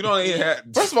 You don't even have.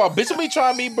 First of all, bitch, don't be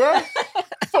trying me, bro.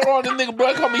 Fuck all this nigga,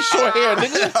 bro. Call me short hair,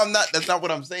 nigga. I'm not. That's not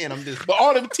what I'm saying. I'm just. But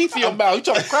all them teeth in your mouth, you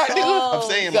trying to crack, nigga? I'm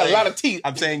saying You got like, a lot of teeth.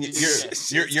 I'm saying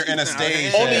you're in a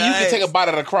stage. Only that- you can take a bite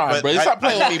of the crime, but bro. You stop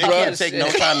playing with me, It bro. can't take no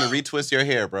time to retwist your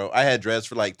hair, bro. I had dreads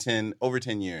for like over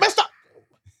 10 years. Man, stop.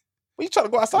 What you trying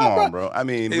to go outside, Come bro? on, bro. I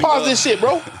mean, Pause this shit,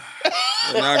 bro.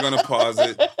 We're not gonna pause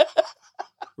it.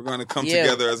 We're gonna come Yeah.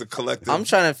 together as a collective. I'm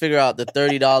trying to figure out the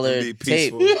 $30 Be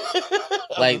tape. peaceful.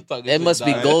 Like, it must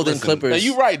be golden Listen, clippers. Now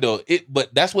you right though.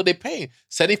 But that's what they paying.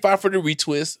 75 for the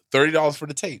retwist, $30 for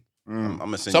the tape. I'm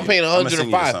gonna send So I'm paying you- I'ma send you to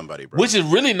 105, somebody, bro. which is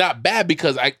really not bad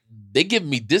because they give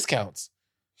me discounts.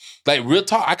 Like real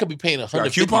talk, I could be paying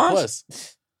 150 coupons?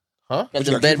 plus. Huh? Got you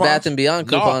the got Bed coupons? Bath and Beyond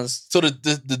No. coupons. So the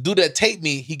dude that taped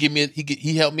me,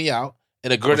 he helped me out,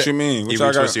 and a girl What that you mean? He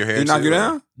y'all retwist your hair He knock too, you or-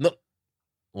 down?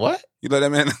 what? You let that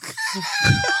man?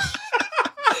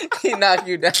 He knocked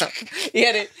you down. He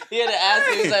had to ask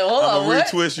you. He was like, hold I'm on, gonna what?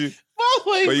 retwist you,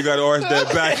 Wait. but you got to arch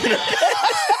that back.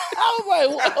 I was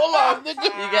like, hold on, nigga.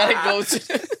 You gotta go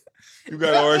to. You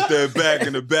got to arch that back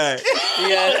in the back. You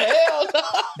gotta, Hell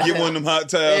no. Get one of them hot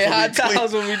towels. yeah, so hot we clean.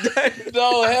 towels when we done.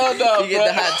 No, hell no. You get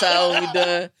the hot towel when we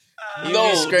done. You No.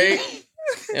 get straight,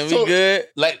 and we So- good.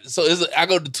 I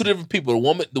go to two different people. The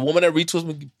woman that retwists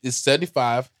me is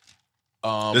 75.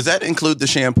 Does that include the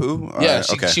shampoo? All Yeah, right,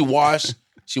 okay. she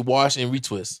wash and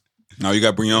retwist. No, you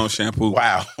got to bring your own shampoo.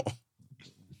 Wow.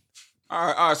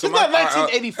 All right. So It's not all right,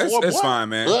 1984. It's boy. fine,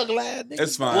 man. Ugh, lad, nigga.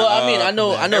 It's fine. Well, I mean, I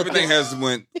know Everything has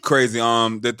went crazy.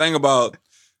 The thing about,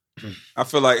 I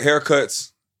feel like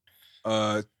haircuts,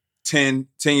 10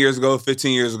 years ago,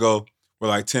 15 years ago, were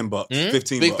like $10, Mhm.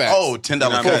 15 Big bucks. facts. Oh, $10 You know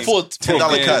what I cuts. mean? $10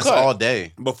 full cuts cut. all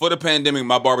day. Before the pandemic,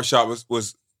 my barbershop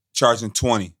was charging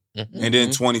 20, and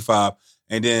then 25,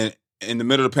 and then in the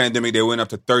middle of the pandemic, they went up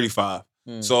to 35.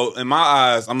 So in my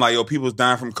eyes, I'm like, yo, people's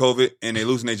dying from COVID and they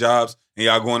losing their jobs, and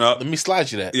y'all going up. Let me slide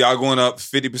you that. Y'all going up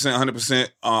 50%, 100%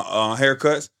 on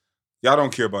haircuts. Y'all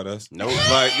don't care about us. Nope.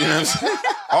 Like, you know what I'm saying?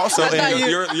 Also, thought and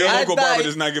Your I local thought- barber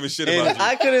does not give a shit and about you.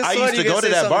 I could have I sworn used you to go could to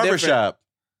say that something barbershop.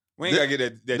 We ain't got to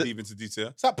get that deep into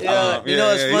detail. Stop playing. Yeah. You know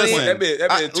what's funny? That bit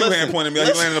two-hand listen, pointing me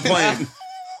like he landed a plane.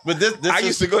 But this I is,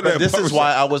 used to go to but that this is barbershop.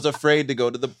 why I was afraid to go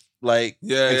to the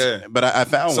Yeah. But I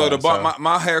found So one.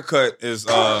 my haircut is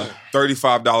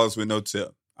 $35 with no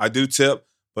tip. I do tip,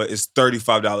 but it's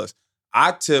 $35.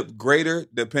 I tip greater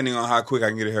depending on how quick I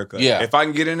can get a haircut. Yeah. If I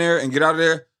can get in there and get out of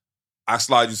there, I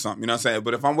slide you something. You know what I'm saying?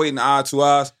 But if I'm waiting an hour, 2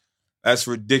 hours, that's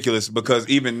ridiculous because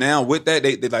even now with that,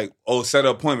 they like, set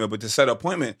an appointment. But to set an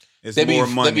appointment is more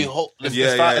money. It's,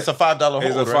 Yeah, it's a $5 hold.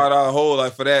 It's a $5 hold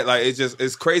like for that. Like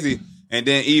it's crazy. And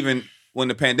then even when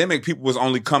the pandemic, people was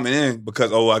only coming in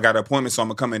because I got an appointment, so I'm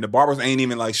gonna come in. The barbers ain't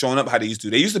even like showing up how they used to.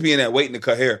 They used to be in that waiting to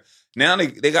cut hair. Now they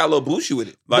got a little bougie with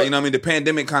it. Like, you know what I mean? The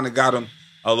pandemic kind of got them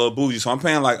a little bougie. So I'm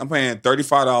paying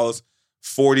 $35,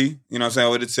 $40, you know what I'm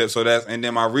saying, with the tip. So and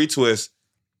then my retwist,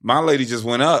 my lady just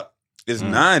went up. It's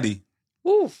 $90.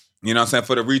 Woo. You know what I'm saying?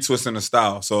 For the retwist and the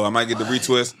style. So I might get the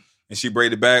retwist and she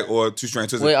braid it back or 2-strand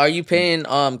twist. Wait, are you paying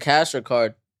cash or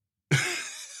card?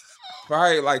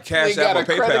 Probably like Cash They got App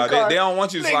or a credit PayPal. card. They don't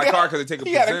want you to They slide got- card because they take a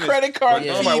he got a percentage. credit card But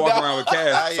nobody fee, walking dog. around with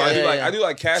cash. So I do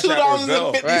like Cash App or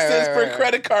Zelle. $2.50 per Right.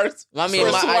 credit card. I mean,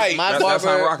 for my swipe. my That's how I'm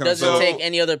barber rocking them. doesn't So- take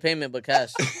any other payment but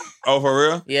cash. Oh, for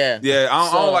real? Yeah. Yeah, I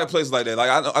So- don't like places like that. Like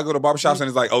I go to barbershops and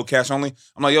it's like, oh, cash only.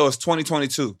 I'm like, yo, it's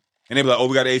 2022, and they be like, oh,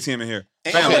 we got an ATM in here.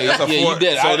 Fam, Okay, that's a yeah, four. you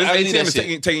did. So I this need ATM that is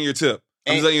shit. taking your tip.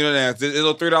 I'm Ain't- just letting you know that this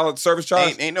little $3 service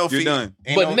charge. Ain't no you're fee. done.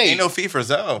 But Nate- Ain't no fee for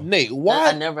Zelle. Nate, I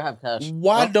why? never have cash.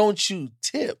 Why don't you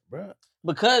tip, bro?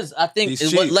 Because I think He's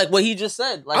it's what, cheap. like what he just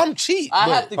said. Like I'm cheap. I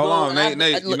but- have to go. Hold on, and I have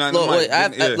Nate, to- you're not in look, the mic. wait, I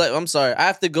have, Yeah. like, I'm sorry. I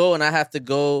have to go and I have to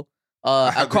go I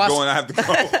have across. to go and I have to go.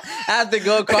 I have to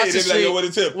go across Hey, the they be like, street. yo, what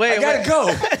a tip? Wait, I gotta wait. go.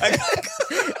 I gotta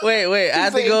go. Wait. I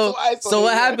have to saying go. twice So on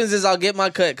what the- happens is I'll get my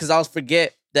cut because I'll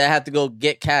forget that I have to go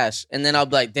get cash, and then I'll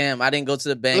be like, "Damn, I didn't go to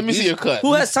the bank." Let me see your cut.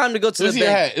 Who has time to go to Let me the see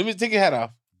your bank? hat. Let me take your hat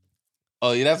off.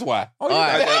 Oh yeah, that's why. Oh, you All got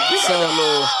right. that, you got So- that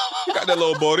little, you got that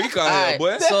little body. You got All that, right,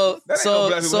 boy. so That ain't no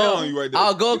black people hair on you right there.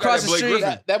 I'll go You got across that the Blake street.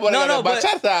 Griffin. That boy No, got but-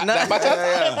 bachata. no. That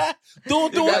bachata.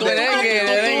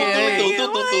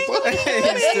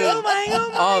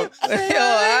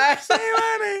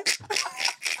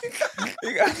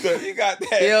 Yeah. You got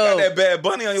that. Yo. You got that Bad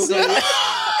Bunny on your So- head.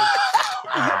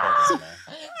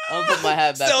 I'm gonna put my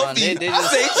hat back on. They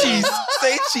just, Say cheese.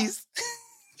 Say cheese.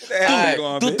 That hat All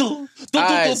on, bitch.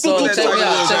 Alright, so Let check that me talk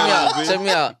out, a check me little out, time, check me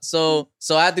out.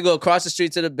 So I have to go across the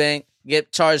street to the bank,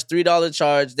 get charged $3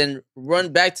 charge, then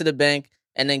run back to the bank,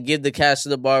 and then give the cash to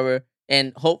the barber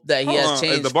and hope that he Hold has on.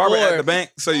 changed. Is the barber for... at the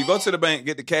bank? So you go to the bank,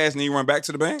 get the cash, and then you run back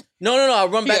to the bank? No, I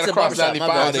run He back had to to the cross barbershop. My 95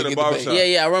 bad. to to the get the barbershop. bank.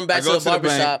 Yeah, I run I back go to the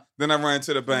barbershop. bank, then I run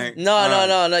to the bank. No,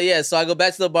 All right. yeah. So I go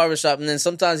back to the barbershop, and then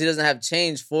sometimes he doesn't have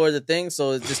change for the thing,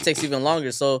 so it just takes even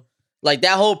longer. So like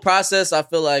that whole process, I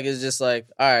feel like is just like,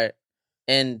 all right.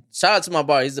 And shout out to my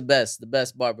barber, he's the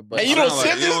best barber. But Hey, you don't Sound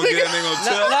tip you this don't get nigga? that nigga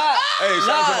no tip? Nah, Hey, shout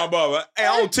out to my barber. Hey,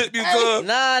 I don't tip you, cuz.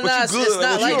 nah, But you it's good.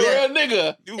 not What like You a that. real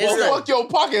nigga. You It's Don't not- fuck your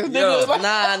pockets, Yeah. nigga. Like,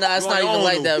 Nah, it's You not on even your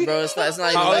like own, that, bro. It's not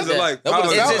even How like is that. it like? That's How what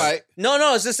is it it sound just- like.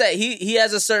 No, it's just that he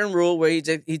has a certain rule where he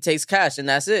takes cash, and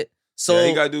that's it. So Yeah,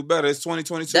 he got to do better. It's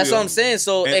 2022. that's yo. what I'm saying.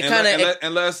 So And- it kind of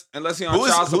unless he on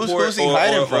Who's- child who's- support who's he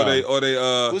hiding from? or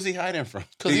they Who's he hiding from?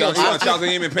 Cause he he on don't child trust support.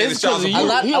 He ain't been paying It's his child because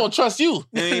support. he don't trust you.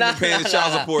 He ain't been paying his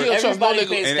child support. He don't trust no everybody nigga.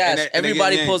 pays And- cash. and they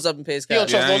Everybody getting pulls up and pays He don't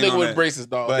cash. trust Yeah, I no ain't nigga on with that. braces,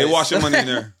 dog. But- They wash your money in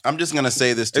there. I'm just gonna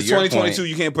say this to It's your 2022. point.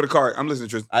 You can't put a card. I'm listening,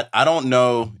 Tristan. I don't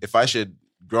know if I should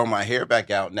grow my hair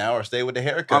back out now or stay with the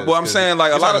haircut. Well, I'm saying,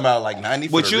 like, a lot of- about like 90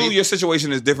 for With the you, wreath. your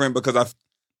situation is different because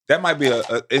that might be a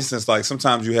instance like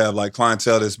sometimes you have like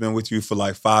clientele that's been with you for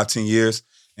like 5-10 years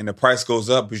and the price goes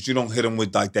up, but you don't hit them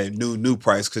with like that new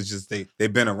price because just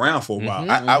they've been around for a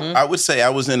while. I would say I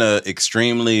was in a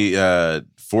extremely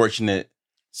fortunate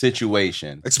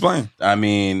situation. Explain. I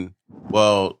mean,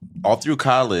 well, all through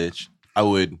college, I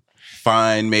would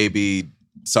find maybe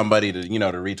somebody to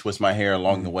retwist my hair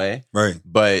along the way. Right.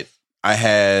 But I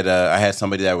had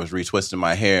somebody that was retwisting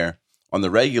my hair on the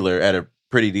regular at a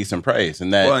pretty decent price,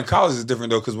 and that Well, in college it's different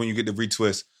though because when you get the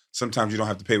retwist, sometimes you don't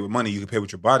have to pay with money. You can pay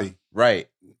with your body. right?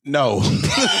 No.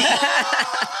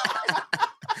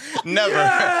 Never.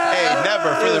 Hey,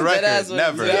 never for the That record. ass was-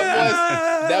 Never.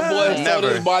 That boy sold Never.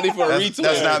 his body for a retweet.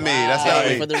 That's not me. That's not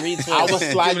Hey, me. for the retweet. I was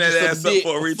sliding Giving that some ass up dick.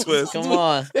 for a retwist. Come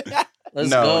on, let's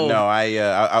No, go. no.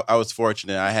 I was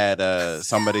fortunate. I had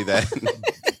somebody that.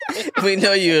 We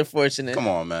know you were fortunate. Come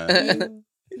on, man.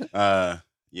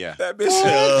 Yeah. That bitch.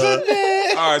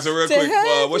 All right, so real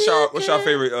quick, what's your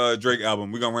favorite Drake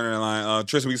album? We're gonna run in line.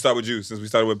 Tristan, we can start with you since we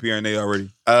started with Pierre and Nate already.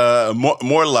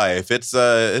 More life. It's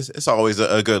always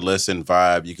a good listen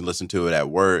vibe. You can listen to it at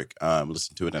work.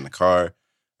 Listen to it in the car.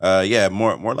 Yeah,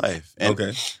 more life. And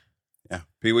Okay. Yeah.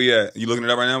 P, where you at? You looking it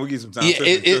up right now? We get some time. Yeah,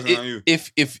 Tristan, on you.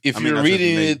 if I mean, you're not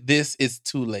reading Tristan, it, this it's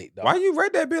too late. Dog. Why you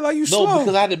read that bit like you No, slow?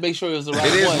 because I had to make sure it was the right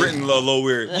It is one. written a little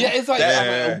weird. Yeah, it's like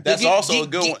That's also a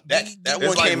good one. That It's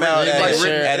one like came out it's like Sure.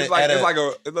 written. at It's like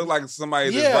a- it looked like somebody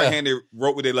that's Yeah. right-handed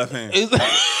wrote with their left hand.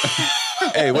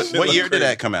 Hey, what Shit year look did crazy.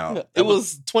 that come out? It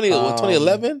was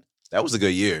 2011. That was a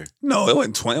good year. No, it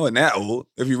wasn't 20. It wasn't that old.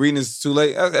 If you're reading this too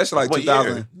late, that's like What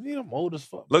 2000. year? I'm old as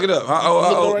fuck. Look it up.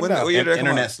 Look it When, right now. what year did that come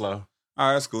Internet out? slow. All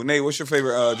right, that's cool. Nate, what's your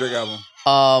favorite Drake album?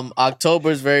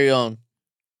 October's very own.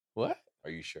 What?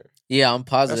 Are you sure? Yeah, I'm That's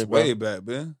positive, bro. way back,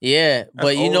 man. Yeah, That's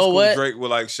but you old know school what? Drake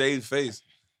with like shaved face.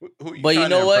 Who you But you trying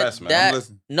to know what? impress, man? That- I'm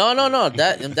listening. No.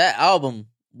 That album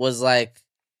was like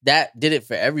that did it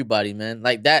for everybody, man.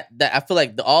 Like that I feel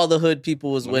like all the hood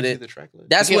people was Let with me see it. the track list.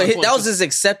 That's You what can't that was afford his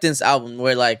acceptance album.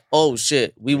 Where like, oh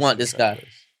shit, we want this guy,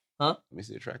 Huh? Let me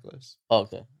see the track list.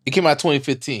 Okay. It came out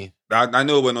 2015. I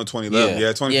knew it wasn't no 2011. Yeah,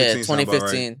 2015. Yeah, sound about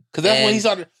 2015. Right. Because that's when he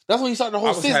started. That's when he started the I whole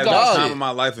was Six having the God time shit. of my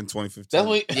life in 2015. That's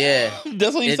when. Yeah.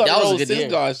 That's when he That started the was a whole good Six year.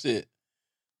 God shit.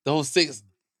 The whole Six.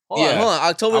 Hold on.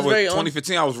 October's very on.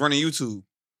 2015. I was running YouTube.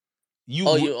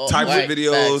 Type Types of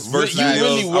videos, versus You videos.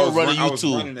 really were running I was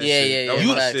YouTube. running that Yeah, shit. yeah, That was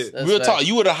yeah. my Facts. shit. That's Real facts. talk.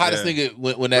 You were the hottest Yeah. nigga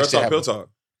when Real that shit talk, happened. pill talk.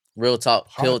 Real talk.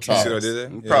 Pill You see what I talk. did there?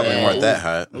 You probably Yeah. weren't that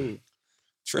hot.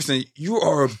 Tristan, you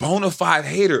are a bona fide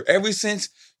hater. Ever since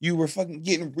you were fucking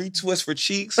getting retwists for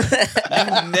cheeks,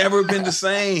 you've never been the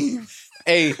same.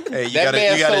 Hey, Hey, you that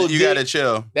man so gotta dick.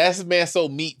 chill. That's man so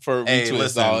meat for Hey, retwist,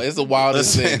 listen. dog. It's the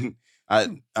wildest thing.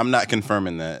 Listen, I'm not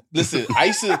confirming that. Listen, I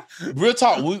used to real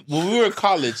talk. When we were in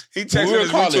college, He when texting we were in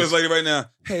his college, retwist lady right now.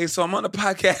 Hey, so I'm on the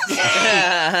podcast.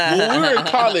 when we were in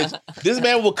college, this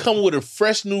man would come with a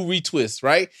fresh new retwist,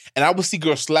 right? And I would see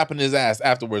girls slapping his ass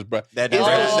afterwards, bro. That It's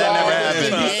never, so that never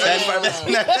hard.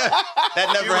 happened.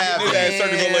 That never happened.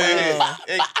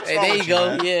 Hey, there you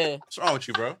go. Yeah. What's wrong with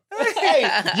you, bro? Hey,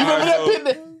 you remember that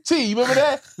pin? T, you remember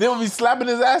that? They would be slapping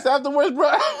his ass afterwards, bro.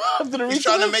 After the He's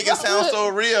trying to retwist. make it sound so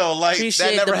real. Like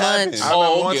Appreciate that never the happened. munch. I remember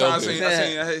Oh, one okay, time okay. I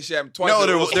seen that shit happen twice. No,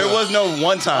 there was no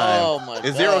one time. Oh, my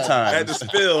It's zero God. I had times. to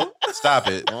spill. Stop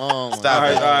it. Oh, my Stop All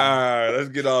right, it. all right. Let's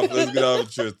get off the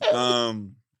truth.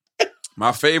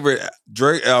 My favorite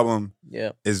Drake album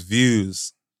Yeah. is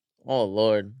Views. Oh,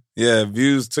 Lord. Yeah,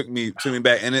 Views took me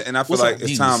back, and I feel What's like up, it's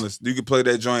Views? timeless. You can play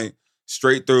that joint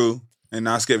straight through and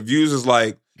not skip. Views is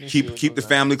like keep the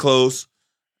family close.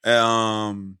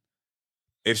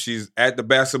 If she's at the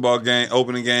basketball game,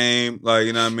 opening game, like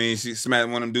you know what I mean, she smacked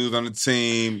one of them dudes on the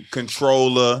team,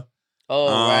 controller. Oh,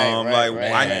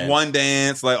 right. One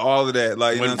dance, like all of that.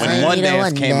 Like you know what I'm When saying? One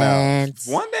Dance came out,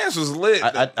 One Dance was lit.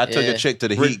 I took Yeah. a chick to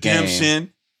the Heat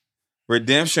game.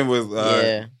 Redemption was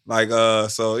Yeah.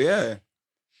 so yeah.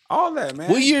 All that, man.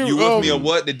 What year, you with me or um,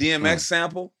 what? The DMX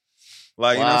sample?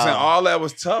 Like, you know what I'm saying? Wow. All that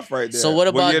was tough right there. So what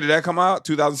about- year did that come out?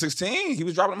 2016. He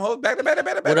was dropping them hoes back to back to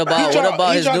back to back. What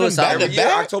about his newest every album? year?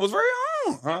 October's very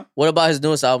own, huh? What about his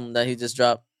newest album that he just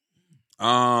dropped?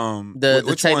 The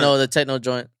which techno, one? the techno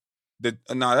joint.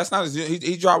 No, that's not his.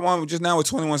 He dropped one just now with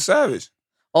 21 Savage.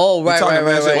 Oh, right. talking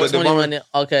about shit with the 21.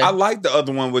 Okay. I like the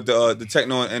other one with the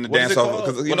techno and the What is dance it off called?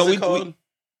 because you What know is it called?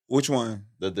 which one?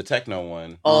 The techno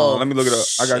one. Oh, let me look it up.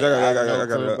 I got shit, I have it.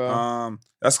 no clue, bro.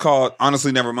 That's called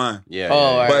Honestly Never Mind. Yeah. Oh,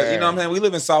 yeah, right. But you know what I'm saying? We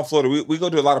live in South Florida. We go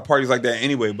to a lot of parties like that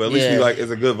anyway, but at least we Yeah. like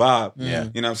it's a good vibe. Yeah.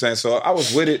 You know what I'm saying? So I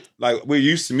was with it. Like we're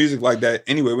used to music like that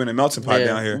anyway. We're in a melting pot Yeah.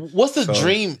 down here. What's the So-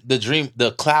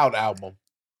 the Cloud album?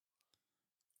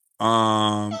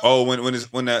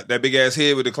 When that big ass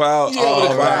head with the cloud. Yeah, with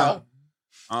the right. cloud.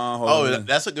 Hold Oh, on.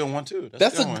 that's a good one too.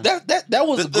 That's a good one. that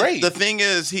was great. The thing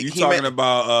is, You he talking made,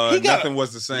 about he got- Nothing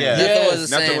Was the Same. Yeah. Nothing was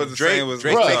the Nothing same. Was the Drake- Same was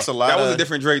Drake tough. makes a lot That was of- a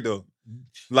different Drake though.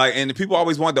 Like, and the people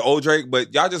always want the old Drake,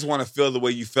 but y'all just want to feel the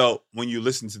way you felt when you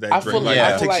listen to that I Drake. feel Like, like- it I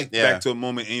feel takes like- you back to a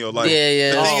moment in your life.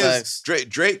 Yeah. the Oh, thing facts. is, Drake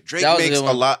That was a makes good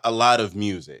one. a lot of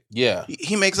music. Yeah.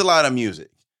 He makes a lot of music.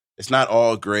 It's not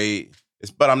all great.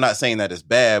 But I'm not saying that it's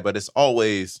bad. But it's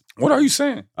always. What are you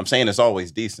saying? I'm saying it's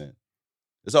always decent.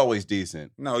 It's always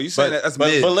decent. No, you saying that's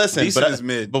mid. But listen, Decent but is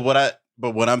mid. But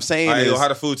what I'm saying All right, is yo, how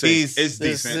the food tastes? he's- It's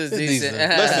This decent. is It's decent.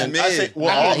 decent. Listen, I say,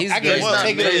 well, all, He's I good. can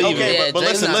take it or leave it. okay, Yeah, but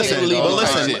Drake's listen, not listen, taking it but all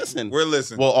listen, the time. listen. We're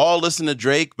listening. We'll all listen to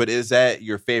Drake, but is that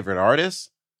your favorite artist?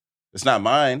 It's not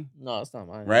mine, No, it's not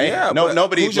mine. right? yeah, no, but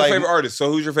nobody. Who's your like, favorite artist?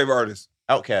 So who's your favorite artist?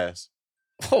 Outkast.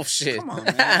 Oh shit. Come on,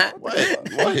 man. What?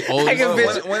 What? Oh, I can When,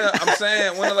 picture- I'm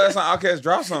saying, when the last time Outkast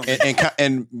dropped something?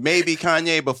 and maybe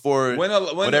Kanye before Whatever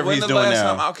whatever he's the doing last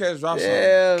now. time Outkast dropped something?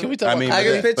 Yeah. Can we talk I about mean, I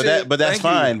can picture- but that's Thank you.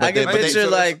 fine. But I can they- but they- picture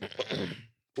like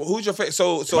Well, who's your favorite?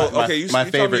 So My- okay, you my told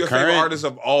me favorite your favorite current- artist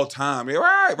of all time. Yeah,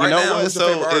 right you know now. what? Who's your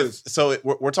favorite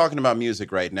artist? We're talking about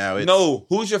music right now. It's No,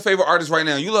 who's your favorite artist right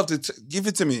now? You love to give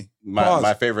it to me. Pause.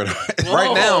 my favorite.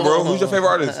 Right now, bro. Who's your favorite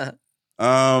artist?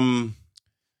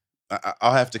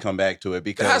 I'll have to come back to it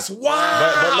because That's wild.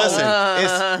 But listen,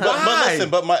 Why?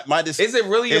 but my Is it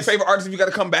really your it's- favorite artist if you got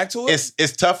to come back to it?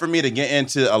 It's tough for me to get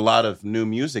into a lot of new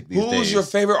music these days. Who's your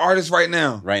favorite artist right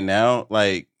now? right now?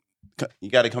 Like you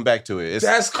got to come back to it.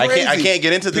 That's crazy. I can't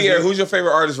get into this Pierre, new- who's your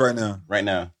favorite artist right now? right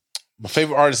now. my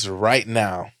favorite artist right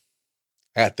now.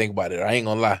 I gotta think about it. I ain't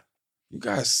gonna lie. You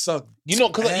guys suck. You know,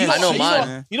 because I know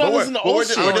mine. You know, But listen to we're old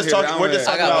just- shit. we're just talking- we're just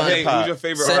I got about mine. hip hop. Who's your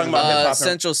favorite We're artist? talking about hip hop.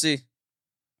 Central C.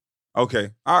 Okay.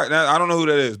 All right. Now, I don't know who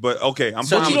that is, but okay. I'm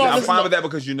So fine you with know, that. I'm listen fine to- with that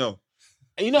because you know.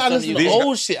 And you know, I listen to These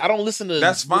old shit. I don't listen to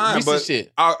That's fine, recent but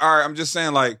shit. all right, I'm just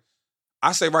saying, like,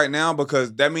 I say right now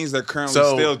because that means they're currently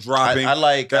still dropping. I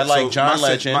like John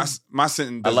Legend. My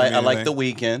sentence. I like The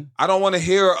Weeknd. I don't want to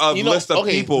hear a list of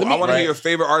people. I want to hear your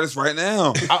favorite artist right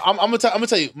now. I'm gonna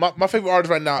tell you my favorite artist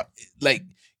right now. Like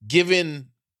given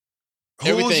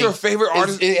who's your favorite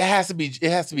artist? It has to be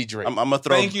Drake. I'm gonna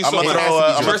throw. Thank you I'm so much.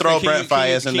 gonna throw Brent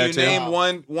Fayez in there too. Name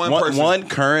one person. One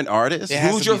current artist.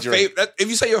 Who's your favorite? If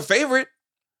you say your favorite,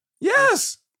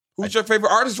 yes. Who's your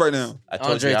favorite artist right now? I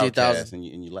told you Andre Outkast, and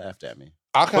you laughed at me.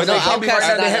 But they can't be right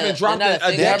now. They haven't dropped in a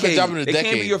They haven't decade. dropped in a They can't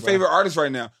be decade, your bro. favorite artist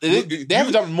right now. They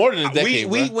haven't dropped more than a decade.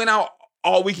 We went out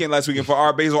all weekend last weekend for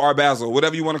Art Basel, Art Basel,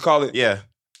 whatever you want to call it. Yeah.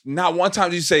 Not one time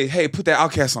did you say, "Hey, put that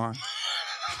Outkast on."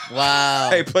 Wow.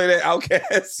 Hey, play that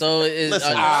Outkast. So is Listen,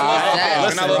 listen,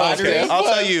 I'll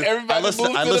tell you. Everybody I move listen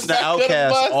to the back of the Outkast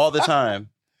bus. all the time.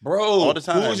 Bro, All the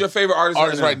time. Who's your favorite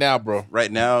artist right now, bro.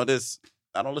 Right now,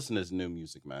 I don't listen to this new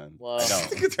music, man. Wow. I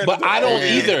don't. But I don't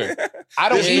either. I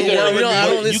don't Yeah, either. I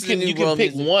don't You listen to can new world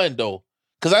pick music. one though.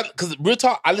 Cause real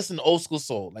talk, I listen to old school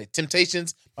soul. Like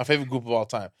Temptations, my favorite group of all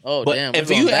time. Oh But damn! if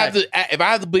we're you going have back. to, if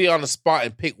I have to be on the spot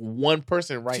and pick one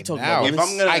person right talking now, about? If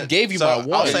I'm gonna, I gave you so my I'll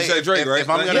one. You say- said Drake, right? If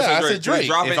I'm gonna, Yeah, I said Drake.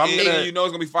 Drop it If I'm in, gonna- you know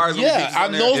it's gonna be fire. Yeah, I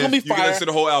know it's gonna be You can fire. listen to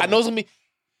the whole album. I know it's gonna be,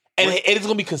 and it's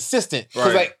gonna be consistent.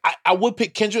 Because Right. like I would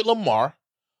pick Kendrick Lamar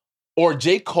or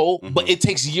J. Cole, but it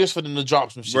takes years for them to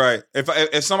drop some shit. Right.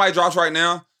 If somebody drops right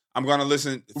now, I'm gonna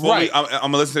listen fully. Right. I'm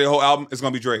gonna listen to the whole album. It's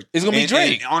gonna be Drake. It's gonna be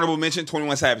Drake. And honorable mention,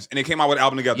 21 Savage, and they came out with an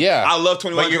album together. Yeah. I love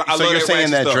 21. But you're, I so love you're that saying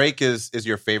ratchet that stuff. Drake is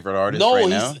your favorite artist No, right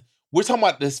now? we're talking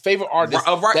about his favorite artist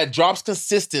Right. that drops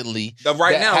consistently.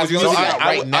 Right that now, has you're music gonna- out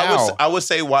right now. I would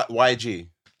say YG.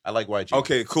 I like YG.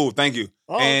 Okay, cool. Thank you.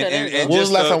 Oh, okay, there you go. And When was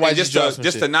just the last time YG just dropped some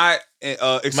just shit? to not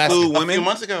asking. exclude A women, few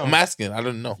months ago. I'm asking. I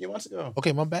don't know. A few months ago.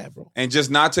 Okay, my bad, bro. and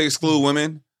just not to exclude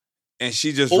women, and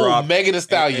she just Oh, dropped. Megan Thee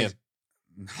Stallion.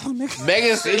 Megan,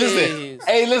 listen. Jeez.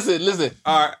 Hey, listen.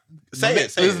 All right, Say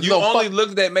it. Say Listen, it. you No, only fuck-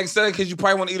 looked at Megan Thee Stallion because you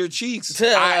probably want to eat her cheeks.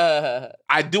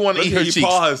 I do want to Look eat how her you cheeks.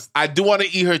 paused. I do want to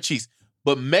eat her cheeks.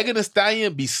 But Megan Thee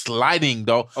Stallion be sliding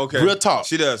though. Okay. Real talk.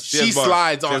 She does. She She has bars.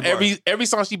 slides She on has every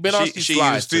song she been on. She She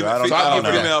slides. used to. I don't So I'll give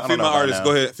her that. know. I don't Female know about artist. now.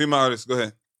 Go ahead. Female artist. Go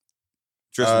ahead.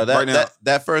 Tristan, right now.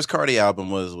 That first Cardi album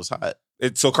was hot.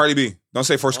 So Cardi B. Don't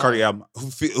say first Cardi album.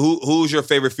 Who's your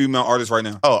favorite female artist right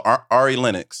now? Oh, Ari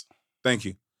Lennox. Thank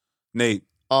you, Nate.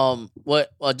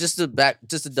 What? Well, just to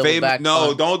double back.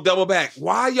 No, don't double back.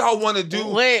 Why y'all want to do?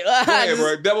 Wait, Go ahead,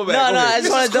 bro. Double back. No, Go ahead. I just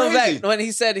This want is to double crazy. back when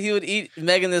he said he would eat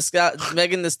Megan Thee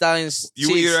Stallion's You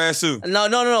would eat cheeks. her ass too. No.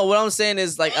 What I'm saying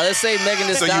is like, let's say Megan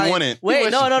Thee So you Stallion. wouldn't?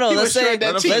 Wait, no. He Let's was say shredding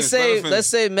that cheese. let's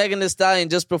say Megan Thee Stallion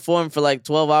just performed for like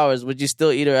 12 hours. Would you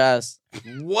still eat her ass?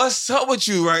 What's up with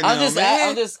you right now,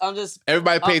 man? I'm just.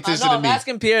 Everybody pay attention to I'm me.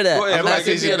 asking Pierre that. Go ahead, I'm Mike.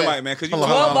 asking Get Pierre the that. mic, man. 'cause you Hold on,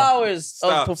 12 hold on. hours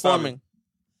Stop, of performing.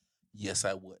 Yes,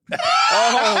 I would. Oh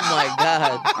my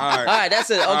god! All All right, that's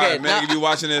it. All Okay, right, man. If you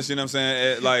watching this, you know what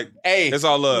I'm saying? Hey, It's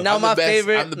all love. now I'm the my best-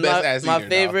 favorite. I'm the best ass my eater now.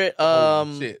 favorite.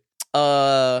 Oh, shit.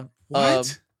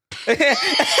 What?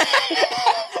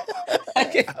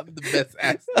 I'm the best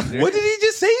ass. What did he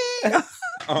just say?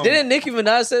 Didn't Nicki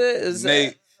Minaj say that? Is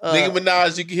Nate. Nicki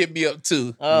Minaj, you can hit me up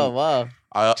too. Oh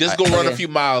wow. Just go run a few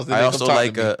miles. And I then also come talk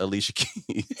like to me. Alicia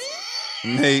Keys.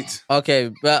 Nate.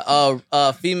 Okay, but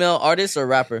female artist or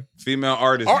rapper? Female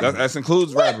artist. Art- That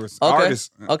includes rappers. Okay. Artists.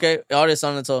 Okay, artist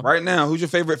on the toe. Right now, who's your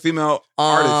favorite female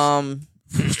artist?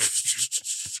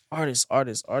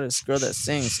 Artist. Girl that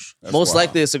sings. That's Most wild.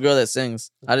 likely it's a girl that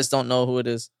sings. I just don't know who it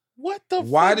is. What the?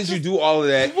 Why fuck did is- you do all of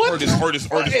that? What Artist.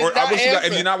 It's I not wish you got, if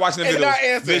answer. you're not watching the It's not videos,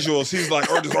 answer. visuals, he's like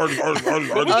artist. I was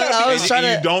and trying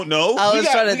you to- don't know? I was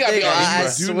got- trying we to gotta be think. honest, I bro.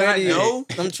 Do swear not to you. know?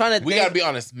 I'm trying to We think. gotta be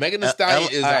honest. Megan Thee Stallion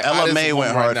is our Ella hottest May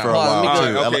went performer hard right for a now. Hold on, while let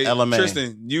me too. All right, okay, Ella May.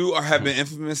 Tristan, you have been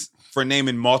infamous for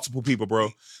naming multiple people, bro.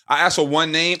 I asked for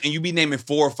one name and you be naming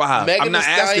 4 or 5. Megan I'm not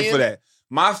Thee asking Stallion? for that.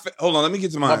 Hold on, let me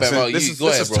get to mine. My bad, bro. This You- is go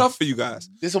ahead, this is bro. tough for you guys.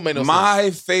 This don't make no sense. My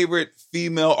favorite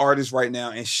female artist right now,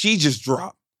 and she just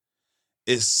dropped,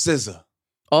 is SZA.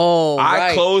 Oh, I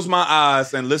right. close my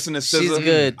eyes and listen to SZA. She's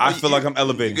good. I feel like I'm You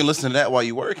elevating. can listen to that while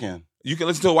you're working. You can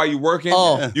listen to it while you're working.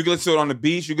 Oh. You can listen to it on the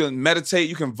beach. You can meditate.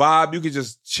 You can vibe. You can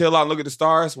just chill out and look at the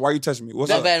stars. Why are you touching me?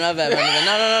 What's My up? bad. No.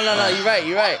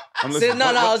 You're right. I'm See, listening. no,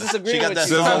 What- I what- was disagreeing She got with that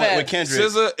you. My song bad. with Kendrick.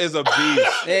 SZA is a beast.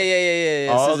 Yeah.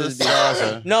 All Scissors this be-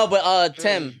 salsa. No, but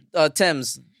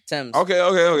Thames. Okay.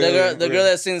 The girl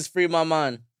that sings "Free My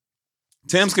Mind."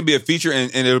 Tim's can be a feature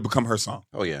and it'll become her song.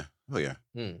 Oh yeah.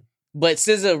 But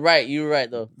SZA, right? You're right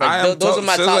though. Like, those are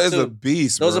my SZA top is a two.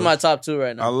 beast. Those bro. are my top two right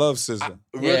I now. love SZA.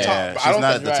 Real Yeah. talk, Yeah, but she's I don't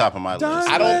not think at the top of my list.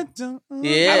 I don't-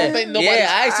 Yeah, I don't think nobody- Yeah,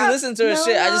 I actually listen to her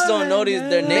shit. I just don't know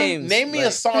their names. Name me a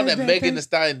Like, song that Megan Thee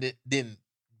Stallion didn't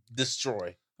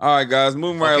destroy. All right, guys,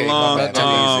 moving right Okay, along. my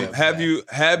bad. Have you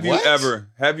What? ever?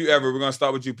 We're gonna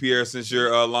start with you, Pierre, since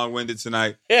you're long-winded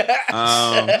tonight.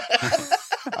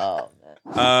 Oh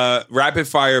man. Rapid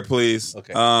fire, please.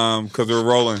 Okay. Because we're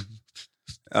rolling.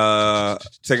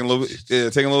 Taking a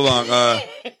little long.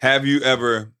 Have you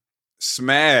ever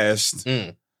smashed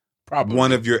Probably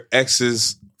one of your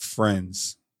ex's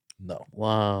friends? No.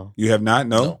 Wow. You have not?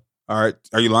 No? No. All right.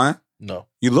 Are you lying? No.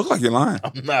 You look like you're lying.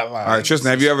 I'm not lying. All right,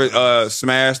 Tristan, have you ever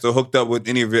smashed or hooked up with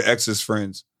any of your ex's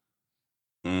friends?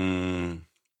 No.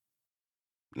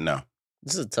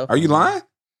 This is a tough. Are you one. lying?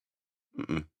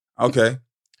 Mm-mm. Okay.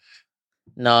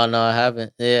 No, I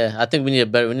haven't. Yeah, I think we need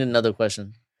another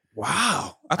question.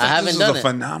 Wow. I I haven't this done was a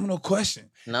it. phenomenal question.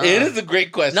 No, It is a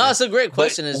great question. No, it's a great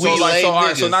question. It's we So, just- like, lame all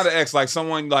right, so niggas. not an ex, like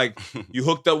someone like you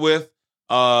hooked up with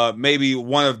maybe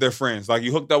one of their friends. Like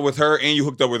you hooked up with her and you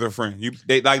hooked up with her friend.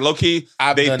 They like low key,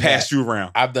 I've they done passed that. you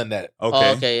around. I've done that. Okay.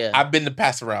 Oh, okay, yeah. I've been the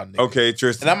pass around nigga. Okay,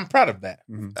 Tristan. And I'm proud of that.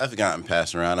 I've gotten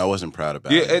passed around. I wasn't proud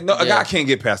about Yeah, it. no, a Yeah. guy can't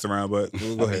get passed around, but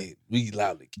we'll go I ahead. mean, we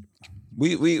loudly keep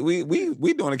We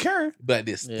doing a Karen. but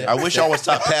this. Yeah. I wish y'all would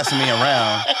stop passing me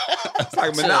around. It's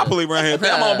like Monopoly around here.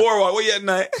 I'm on boardwalk. Where you at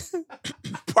tonight?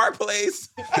 Park Place.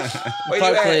 Where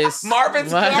Park you at? Place.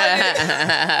 Marvin's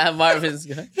Garden. Marvin's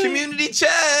Garden. Community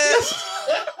chest.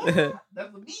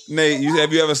 Nate,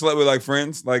 have you ever slept with like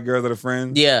friends, like girls that are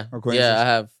friends? Yeah, Acquaintances? yeah, I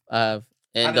have. How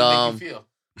And did it make you feel?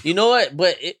 you know what?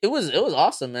 But it was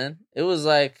awesome, man. It was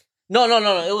like no.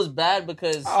 It was bad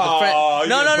because the friend. Oh, you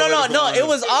No. didn't put it No. on. It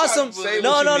was awesome. Say what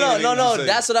No. you mean and then you say.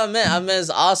 That's what I meant. I meant it's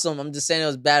awesome. I'm just saying it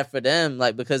was bad for them,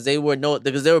 like because they were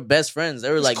best friends.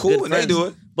 They were like cool good when friends. they do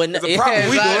it. But It's a problem.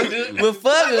 We do exactly. We're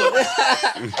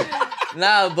fucking.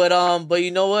 Nah, but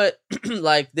you know what?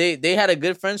 Like they had a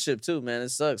good friendship too, man. It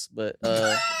sucks, but He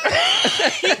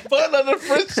fucked up the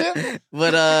friendship.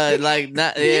 like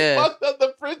not He yeah. fucked up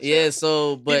the friendship. Yeah,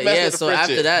 so but messed yeah, with the so after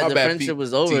friendship. that My the bad, friendship Pete.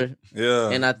 was over. Yeah.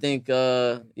 And I think it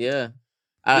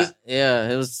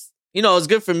was it was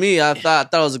good for me. I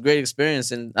thought it was a great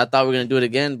experience and I thought we were gonna do it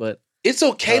again, but It's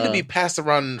okay to be passed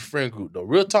around in the friend group, though.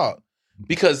 Real talk,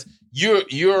 because you're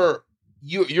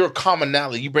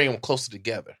commonality. You bring them closer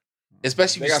together,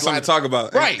 especially They if you got something slide, to talk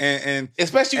about. Right. And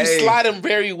especially if you Hey, slide them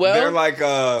very well. they're like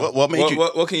What made you-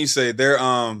 what can you say? They're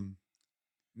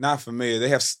not familiar. They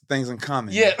have things in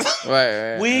common. yeah,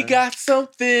 right. we got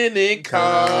something in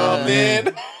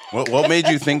common. What made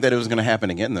you think that it was going to happen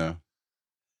again, though?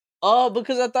 Oh,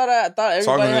 because I thought Talking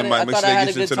to everybody them, Mike. I Make thought sure I they had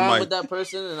a get you good to the time mic. with that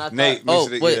person, and I thought Nate, make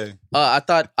sure they-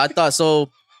 I thought so.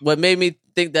 What made me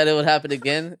think that it would happen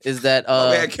again is that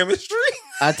they had chemistry.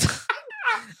 I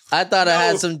thought I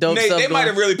had some dope Nate, stuff. they might going.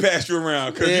 have really passed you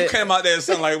around because you Yeah. came out there and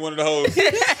sounded like one of the hoes.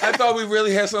 I thought we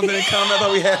really had something in common. I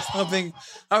thought we had something.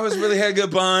 I was really had a good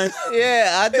bond.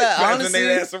 Yeah, I thought Passing honestly,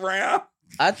 their ass around.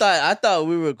 I thought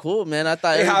we were cool, man. I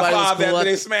thought They high everybody was five cool. after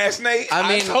they smashed Nate. I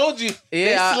mean, I told you. They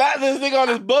yeah, slapped this nigga on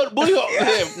his booty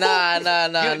hole. nah.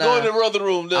 Go in the other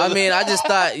room. I mean, I just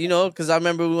thought, because I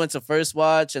remember we went to First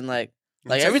Watch and like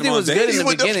took everything them on was good dates? in You the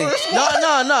went to beginning. First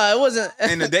No, it wasn't.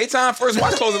 in the daytime, first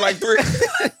watch closed at like 3.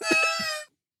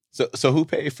 So who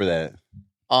paid for that?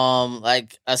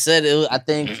 Like I said, I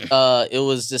think it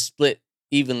was just split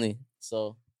evenly.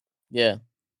 So yeah,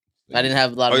 I didn't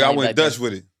have a lot Oh, of y'all money went back Dutch then.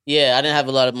 with it. Yeah, I didn't have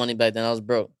a lot of money back then. I was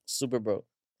broke, super broke.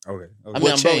 Okay. I mean, What I'm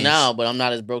broke changed? now, but I'm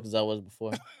not as broke as I was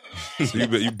before. So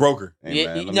you broker. Hey, Yeah,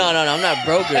 man, let me- no, I'm not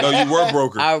broker. No, you were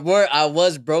broker. I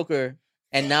was broker,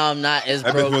 and now I'm not as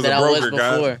That bitch broke was that a I was broker,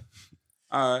 guys. before.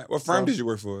 All right. What firm So- did you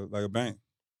work for? Like a bank?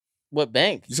 What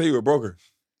bank? You say you were a broker.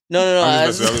 No. I'm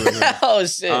just messing with you. Oh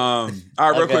shit. All right,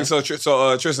 real Okay. quick. So Tristan, you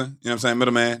know what I'm saying?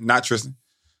 Middleman, not Tristan.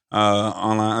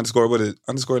 Online underscore, what is it?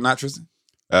 Underscore, not Tristan?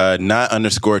 Not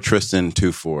underscore Tristan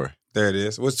 24. There it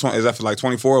is. What's is that for like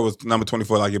 24 or was number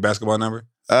 24 like your basketball number?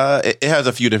 It has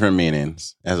a few different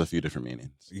meanings. You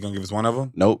You gonna give us one of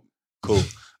them? Nope. Cool.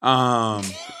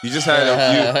 You just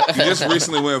had you just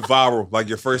recently went viral, like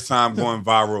your first time going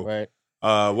viral. Right.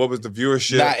 What was the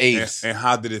viewership Not Ace. and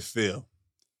how did it feel?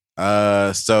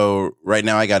 So right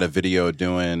now I got a video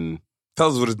doing. Tell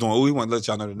us what it's doing. We want to let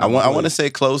y'all know the I number. want to say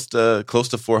close to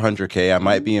 400K. I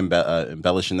might be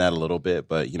embellishing that a little bit,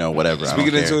 but whatever. I speak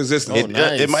it don't into care. existence. Oh,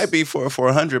 nice. It might be for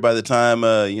 400 by the time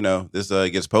this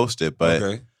gets posted, but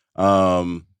Okay.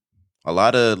 a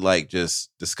lot of like just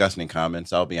disgusting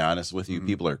comments. I'll be honest with you,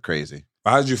 people are crazy.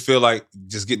 How did you feel like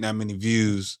just getting that many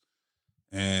views?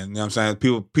 And you know what I'm saying?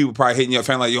 People probably hitting you up,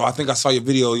 saying like, yo, I think I saw your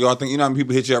video. Yo, I think, how many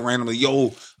people hit you up randomly?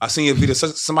 Yo, I seen your video.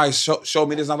 Somebody showed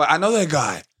me this. And I'm like, I know that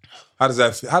guy. How does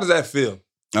that feel?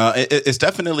 It's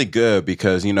definitely good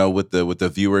because with the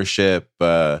viewership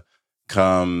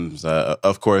comes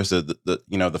of course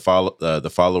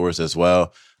the followers as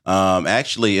well.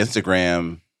 Actually,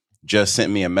 Instagram just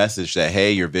sent me a message that,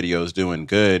 hey, your video is doing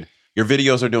good. Your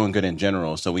videos are doing good in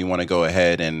general. So we want to go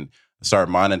ahead and start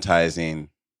monetizing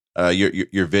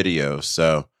your videos.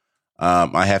 So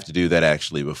I have to do that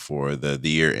actually before the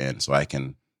year ends, so I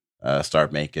can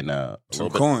start making a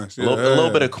little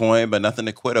bit of coin, but nothing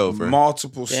to quit over.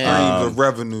 Multiple streams of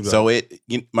revenue. Though. So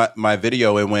my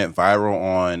video, it went viral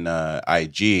on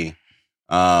IG.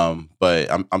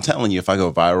 But I'm telling you, if I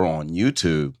go viral on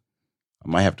YouTube, I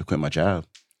might have to quit my job.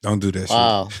 Don't do that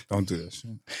shit. Don't do that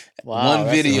shit. Wow, one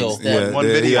video. One video.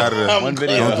 One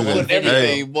video. Don't do that.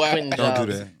 Everything, boy. Don't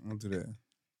do that. Don't do that.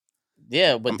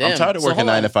 Yeah, but damn. I'm tired of working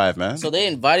 9 to 5, man. So they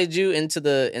invited you into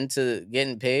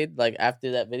getting paid like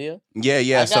after that video?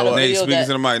 Yeah. So Nate, speaking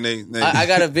to the mic, Nate. I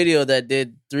got a video that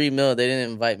did 3 mil. They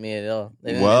didn't invite me at all.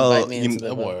 They didn't invite me into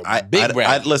the big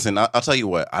rap. listen, I'll tell you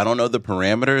what. I don't know the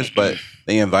parameters, but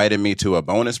they invited me to a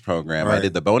bonus program. Right. I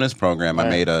did the bonus program. I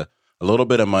made a little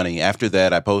bit of money. After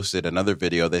that, I posted another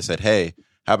video. They said, hey,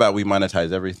 how about we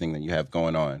monetize everything that you have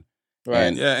going on?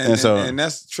 Right. And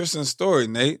that's Tristan's story,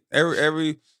 Nate.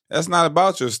 Every that's not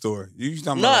about your story. You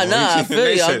talking about I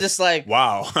feel you. I'm just like,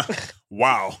 wow.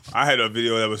 Wow. I had a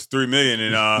video that was 3 million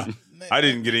and I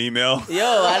didn't get an email. yo,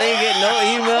 I didn't get no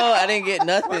email. I didn't get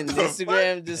nothing.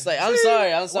 Instagram just like, I'm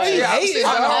sorry. I'm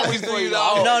always for you.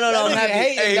 No, I'm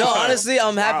happy. Honestly,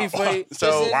 I'm happy for you.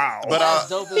 So, wow. But that's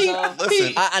dope as hell.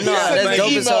 listen, I know that's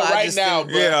dope as hell. Right now,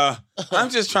 bro. Yeah. I'm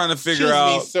just trying to figure Excuse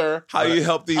out me, sir. how you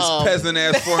help these peasant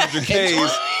ass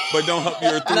 400Ks, but don't help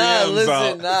your 3Ms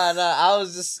out. I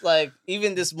was just like,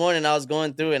 even this morning, I was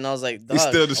going through it, and I was like, dog, He's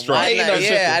still distraught. I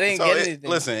didn't get anything.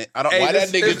 Listen, I don't. Why that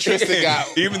nigga Tristan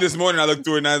got? Even this morning, I looked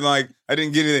through it and I was like, I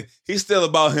didn't get anything. He's still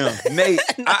about him. Nate,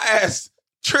 I asked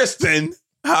Tristan,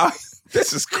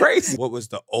 this is crazy. What was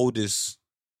the oldest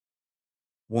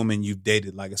woman you've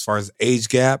dated, like as far as age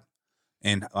gap?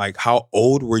 And like, how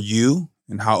old were you?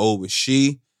 And how old was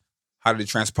she? How did it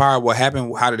transpire? What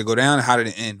happened? How did it go down? How did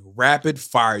it end? Rapid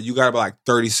fire. You got about like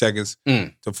 30 seconds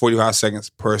to 45 seconds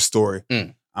per story.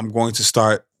 I'm going to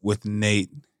start with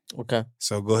Nate. Okay.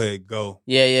 So go ahead, go.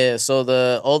 Yeah. So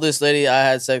the oldest lady I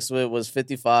had sex with was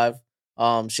 55.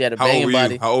 She had a banging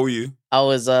body. How old were you? I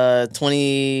was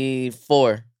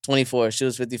 24. She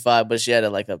was 55, but she had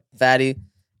a fatty.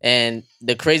 And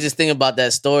the craziest thing about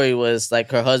that story was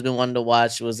like her husband wanted to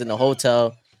watch. She was in a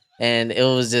hotel. And it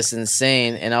was just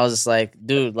insane. And I was just like,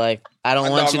 dude, like, I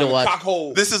don't want you to watch.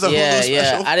 This is a Hulu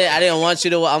special. I didn't want you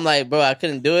to watch. I'm like, bro, I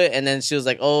couldn't do it. And then she was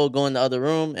like, oh, go in the other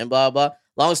room and blah, blah.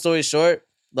 Long story short,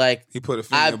 like, he put a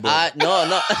finger in your butt. No.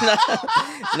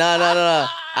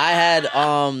 I had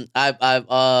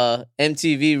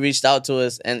MTV reached out to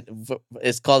us, and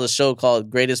it's called a show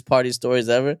called Greatest Party Stories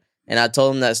Ever. And I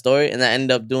told him that story, and I ended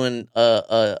up doing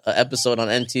a episode on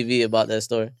MTV about that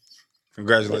story.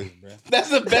 Congratulations, bro. That's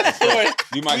the best story.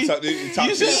 You might talk. You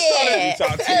should have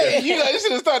started. Hey, you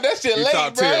should have started that shit late,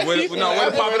 bro. Way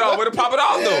to pop it off. Way to pop it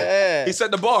off, though. Yeah. He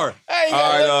set the bar. Hey,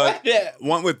 all right.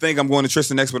 One would think I'm going to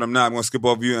Tristan next, but I'm not. I'm going to skip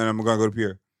over you, and I'm going to go to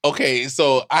Pierre. Okay,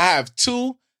 so I have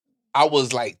two. I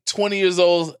was like 20 years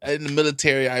old in the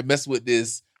military. I messed with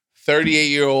this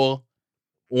 38-year-old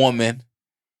woman.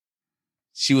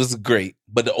 She was great.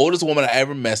 But the oldest woman I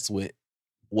ever messed with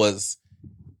was,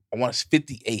 I want to say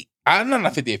 58.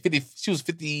 Not 58. 50. She was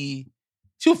 50.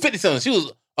 She was 50-something. She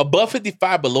was above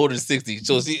 55, but lower than 60.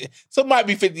 So it might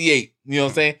be 58. You know what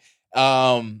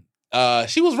I'm saying?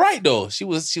 She was right though. She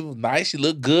was nice. She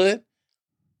looked good.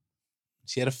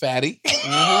 She had a fatty.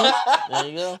 Mm-hmm. There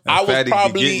you go. I was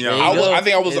probably. I want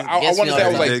to say I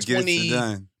was like 20.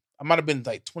 I might have been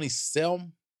like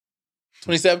 27.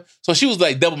 27. So she was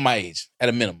like double my age at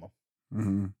a minimum.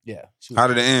 Mm-hmm. Yeah. How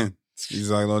did it end? She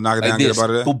was like, knock it down, get up out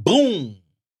of there. Boom.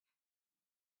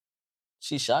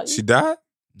 She shot you? She died?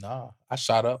 Nah, I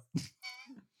shot up.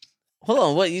 Hold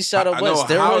on, what? You shot up what?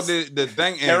 Steroids? How did the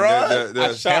thing end?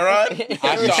 I shot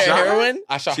heroin?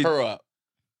 I shot her up.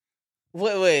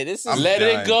 Wait, this is... Let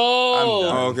it go.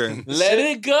 Oh, okay. Let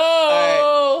it go.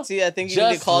 All right. See, I think you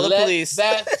need to call the police.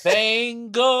 That thing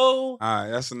go. All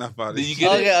right, that's enough out of Did you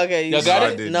get it? Okay. You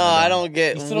got it? No, I don't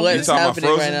get what's happening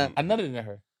right now. I nutted in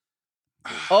her.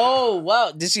 Oh,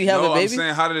 wow. Did she have a baby? I'm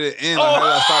saying, how did it end? Like, how did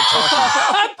I start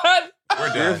talking? We're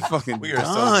done. You're fucking we are done,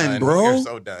 so done, bro. We are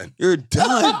so done. You're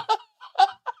done.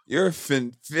 You're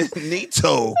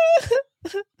finito.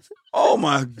 Oh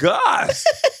my gosh.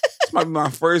 This might be my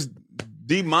first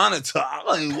demonetized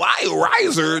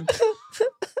riser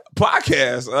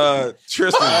podcast.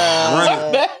 Tristan,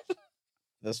 run it.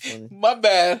 That's funny. My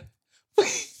bad.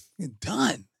 You're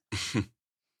done.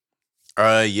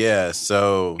 Yeah,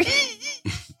 so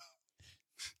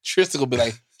Tristan gonna be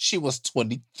like, She was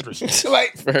 23.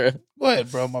 Like, For go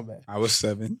ahead, bro. My bad. I was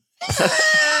 7.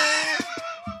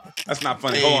 That's not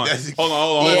funny. Hey, Hold on. that's- Hold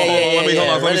on. Yeah, Let me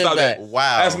run it stop back. that.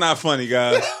 Wow. That's not funny,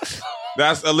 guys.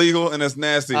 That's illegal and that's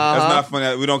nasty. That's Uh-huh. not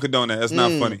funny. We don't condone that. That's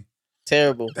not funny.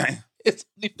 terrible. Damn. It's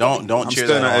Don't I'm cheer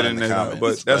still that not on editing in the that out,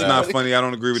 comments. but that's not funny. I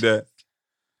don't agree with that.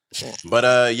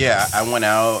 But yeah, I went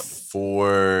out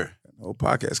for. Whole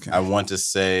podcast I count. want to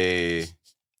say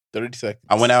 30 seconds.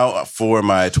 I went out for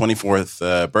my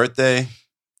 24th birthday,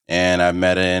 and I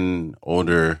met an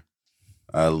older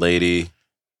lady,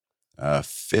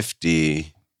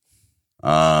 50.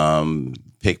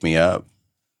 Pick me up.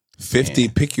 50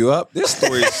 pick you up. This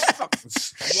story is.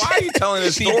 Why are you telling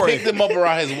this She story? picked him up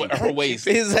around her waist.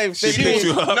 He's like, She picked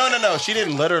you up. No. She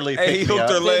didn't literally Hey, pick he me hooked up.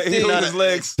 her leg. He hooked No, his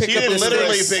legs. She didn't his literally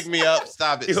legs. pick me up.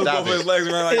 Stop it. He hooked Stop over his it. legs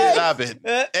and ran like that. Stop it.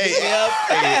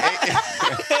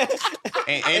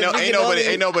 Hey, ain't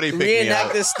nobody pick me reenact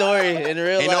up. this story in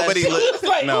real Ain't life. nobody.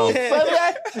 Like, No. you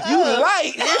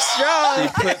light. You're strong. He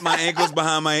put my ankles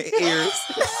behind my ears.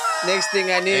 Next thing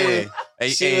I knew,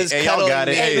 She was y'all cuddling got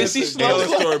it. me. Hey, Did she Tell slow the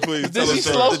story, please. Did Tell the she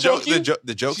story. slow the stroke you?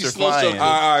 the jokes She are slow flying. stroked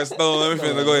All right. So let me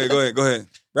finish. Go ahead.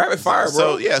 Rapid fire, bro.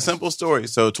 So yeah, simple story.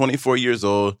 So 24 years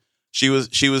old. She was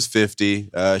 50.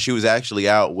 She was actually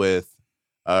out with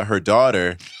her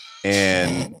daughter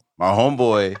and my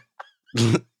homeboy.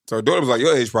 So her daughter was like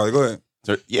your age, probably. Go ahead.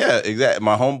 So, yeah, exactly.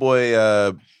 My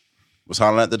homeboy was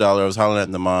hollering at the daughter. I was hollering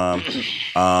at the mom.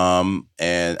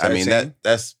 And I mean Tag team?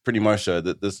 that's pretty much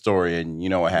the story. And you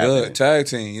know what happened. Good tag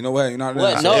team. You know what? You're not.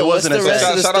 What? No, It what's wasn't the a rest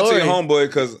tag- of the Shout out to story? your homeboy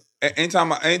because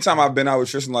anytime I've been out with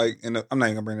Tristan, like I'm not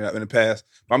even gonna bring it up in the past,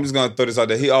 but I'm just gonna throw this out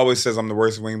there. He always says I'm the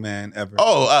worst wingman ever.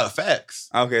 Oh, facts.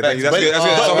 Okay, Facts. thank you. That's but, good. That's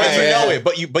good. but So you basically- know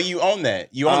it. But you own that.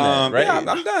 You own that, right? Yeah,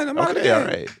 I'm done. I'm out of Okay, there. all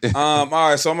right. All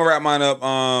right, so I'm gonna wrap mine up.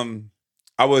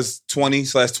 I was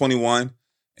 20/21,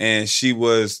 and she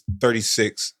was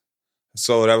 36.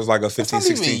 So that was like a 15, That's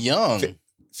not even 16, young.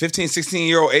 15,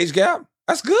 16-year-old age gap.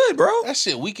 That's good, bro. That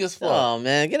shit weak as fuck. Oh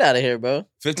man, get out of here, bro.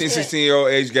 15, 16-year-old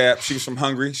age gap. She was from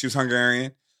Hungary. She was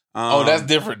Hungarian. Oh, that's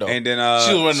different though. And then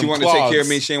She was wearing she them wanted to take care of clogs.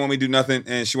 me. She didn't want me to do nothing,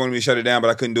 and she wanted me to shut it down, but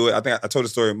I couldn't do it. I think I told the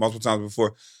story multiple times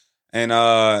before. And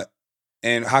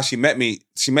how she met me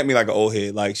like an old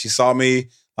head. Like she saw me,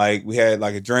 like we had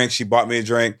like a drink. She bought me a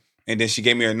drink, and then she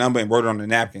gave me her number and wrote it on the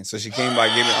napkin. So she came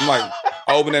like gave me. I'm like,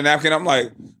 I opened the napkin. I'm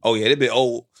like, oh yeah, they bit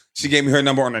old. She gave me her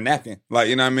number on the napkin, like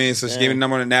you know what I mean. So she gave me the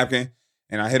number on the napkin,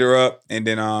 and I hit her up, and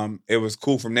then it was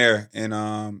cool from there. And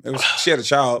it was she had a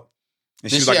child, and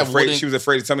she Did was she like have afraid. wooden- She was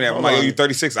afraid to tell me that. I'm Hold like, on. oh, you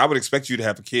 36. I would expect you to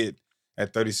have a kid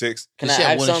at 36. Can Does I she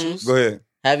have ask wooden something? shoes? Go ahead.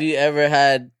 Have you ever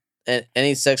had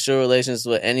any sexual relations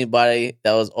with anybody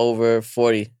that was over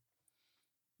 40?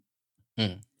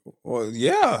 Well,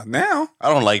 yeah, now. I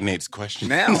don't like Nate's question.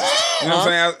 You know what I'm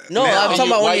saying? No, Now. I'm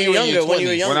talking about Why when you were you were in your younger. When you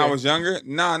were 20s? younger. When I was younger,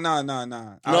 nah. No,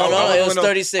 I it was wouldn't-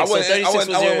 36. So 36 I was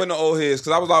wouldn't your... with no old heads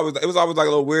because it was always like a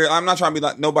little weird. I'm not trying to be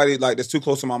like nobody like that's too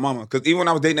close to my mama. Because even when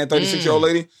I was dating that 36-year-old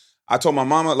lady, I told my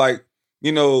mama like,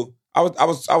 you know, I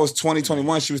was 20,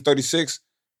 21. She was 36.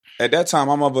 At that time,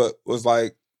 my mother was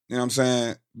like, you know what I'm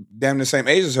saying, damn the same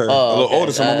age as her, Oh, a little okay.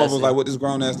 older. So my I mother was see. like, what this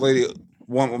grown ass lady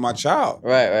want with my child?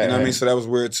 Right. You know what I mean? So that was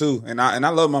weird too. And I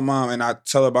love my mom and I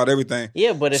tell her about everything.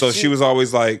 Yeah, but if So she was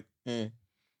always like, Mm.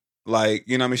 like,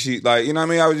 you know what I mean? She like, you know what I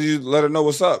mean? I would just let her know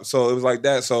what's up. So it was like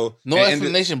that. So No and-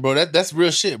 explanation, bro. That's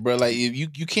real shit, bro. Like if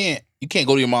you can't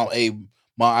go to your mom. Hey,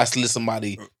 mom, I slid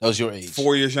somebody that was your age.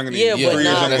 4 years younger than Yeah, you. but 3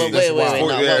 years nah, younger but than wait, you. wait, Four-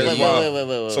 no, yeah, wait, it's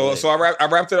wild. wait. So I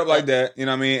wrapped it up like that, you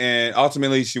know what I mean? And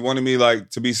ultimately she wanted me like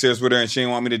to be serious with her and she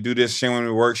didn't want me to do this. She didn't want me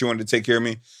to work. She wanted to take care of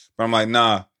me. But I'm like,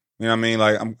 nah. You know what I mean?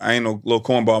 Like I ain't no little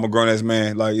cornball. I'm a grown ass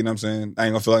man. Like, you know what I'm saying? I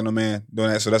ain't gonna feel like no man doing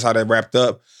that. So that's how that wrapped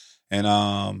up. And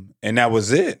that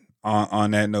was it on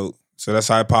that note. So that's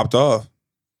how it popped off.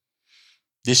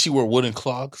 Did she wear wooden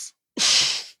clogs?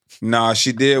 Nah,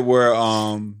 she did wear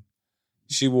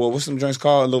she wore what's some drinks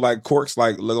called? Look like corks,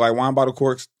 look like wine bottle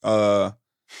corks.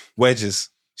 Wedges.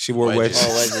 She wore wedges.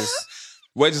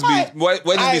 Wedges. Oh, wedges.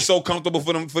 Wedges be so comfortable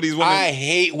for these women. I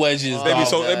hate wedges. They be dog.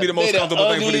 so they be the most They the comfortable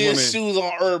thing for these women. ugliest shoes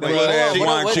on earth, bro. They little ass What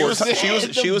wine are corks.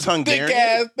 wedges? She was Hungarian. Thick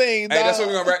ass thing. Hey, that's dog.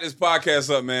 what we're gonna wrap this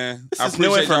podcast up, man. I is new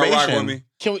appreciate y'all rocking information. with me.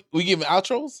 Can we give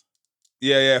outros?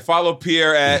 Yeah. Follow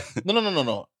Pierre at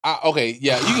No. Okay,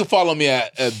 yeah, you can follow me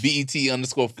at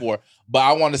BET_4. But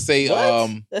I want to say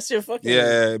What? That's your fucking...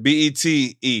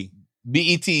 BETE.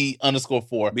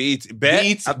 BET_4.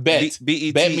 Bet. Bet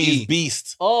BETE. means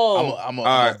beast. Oh, I'm a, All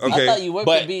right, I okay. thought you worked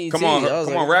But for BET. Come on, I was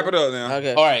like, wrap it up now.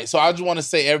 Okay. All right, so I just want to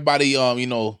say, everybody,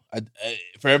 for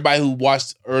everybody who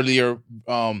watched earlier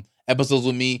episodes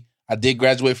with me, I did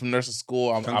graduate from nursing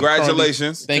school.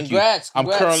 Congratulations. Thank Congrats. you. I'm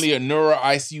currently a neuro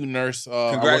ICU nurse.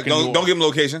 Don't give him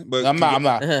location, but I'm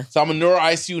not. So I'm a neuro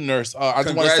ICU nurse. I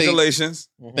just want to say congratulations.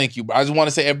 Thank you. I just want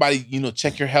to say, everybody,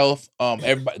 check your health.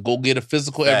 Everybody, go get a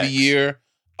physical every year.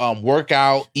 Work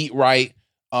out, eat right.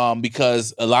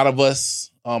 Because a lot of us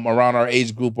around our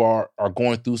age group are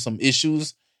going through some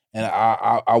issues, and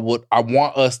I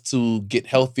want us to get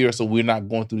healthier so we're not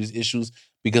going through these issues,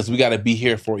 because we got to be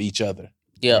here for each other.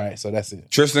 Yeah. Right. So that's it.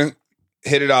 Tristan,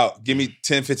 hit it out. Give me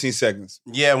 10, 15 seconds.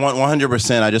 Yeah,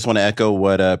 100%. I just want to echo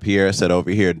what Pierre said over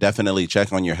here. Definitely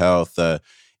check on your health.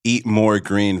 Eat more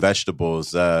green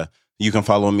vegetables. You can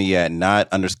follow me at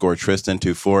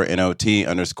not_Tristan24,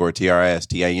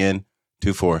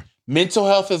 NOT_TRISTAN24. Mental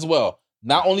health as well.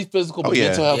 Not only physical, but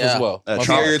mental health as well.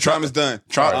 Your time is done.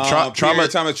 Trauma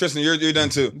time is Tristan. You're done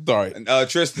too. Sorry.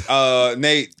 Tristan,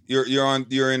 Nate, you're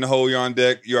in the hole. You're on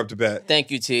deck. You're up to bat. Thank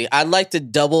you, T. I'd like to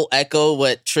double echo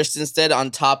what Tristan said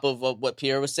on top of what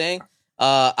Pierre was saying.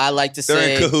 I like to say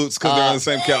they're in cahoots because they're on the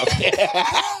same couch.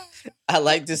 I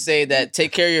like to say that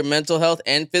take care of your mental health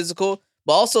and physical,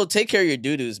 but also take care of your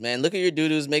doo-doos, man. Look at your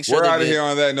doo-doos. Make sure we're out of here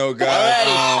on that note, guys.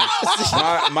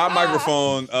 My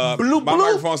microphone,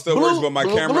 microphone still works, but my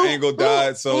camera angle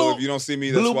died. So if you don't see me,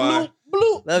 that's why.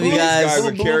 Love you guys. These guys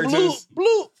are characters.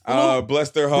 Bless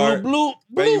their heart.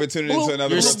 Thank you for tuning into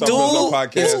another Real Talk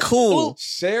podcast. It's cool.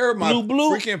 Share my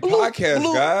freaking podcast,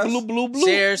 guys.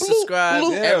 Share,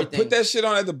 subscribe, everything. Put that shit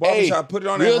on at the barbershop. Put it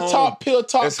on at home. Real Talk, Pill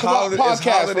Talk, it's holiday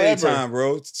forever. time,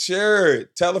 bro. Share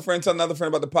it. Tell a friend, tell another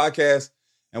friend about the podcast.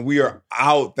 And we are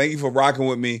out. Thank you for rocking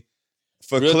with me.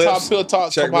 For Real clips, Talk, Pill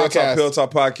Talk, check Real podcast. Talk, Pill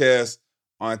Talk podcast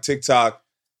on TikTok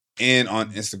and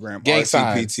on Instagram. Gang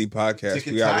RTPT podcast.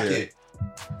 We out here.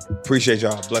 Appreciate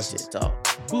y'all. Blessings.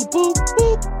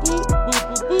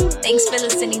 Thanks for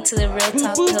listening to the Real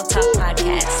Talk Pill Talk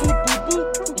podcast.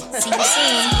 See you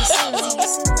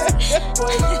soon.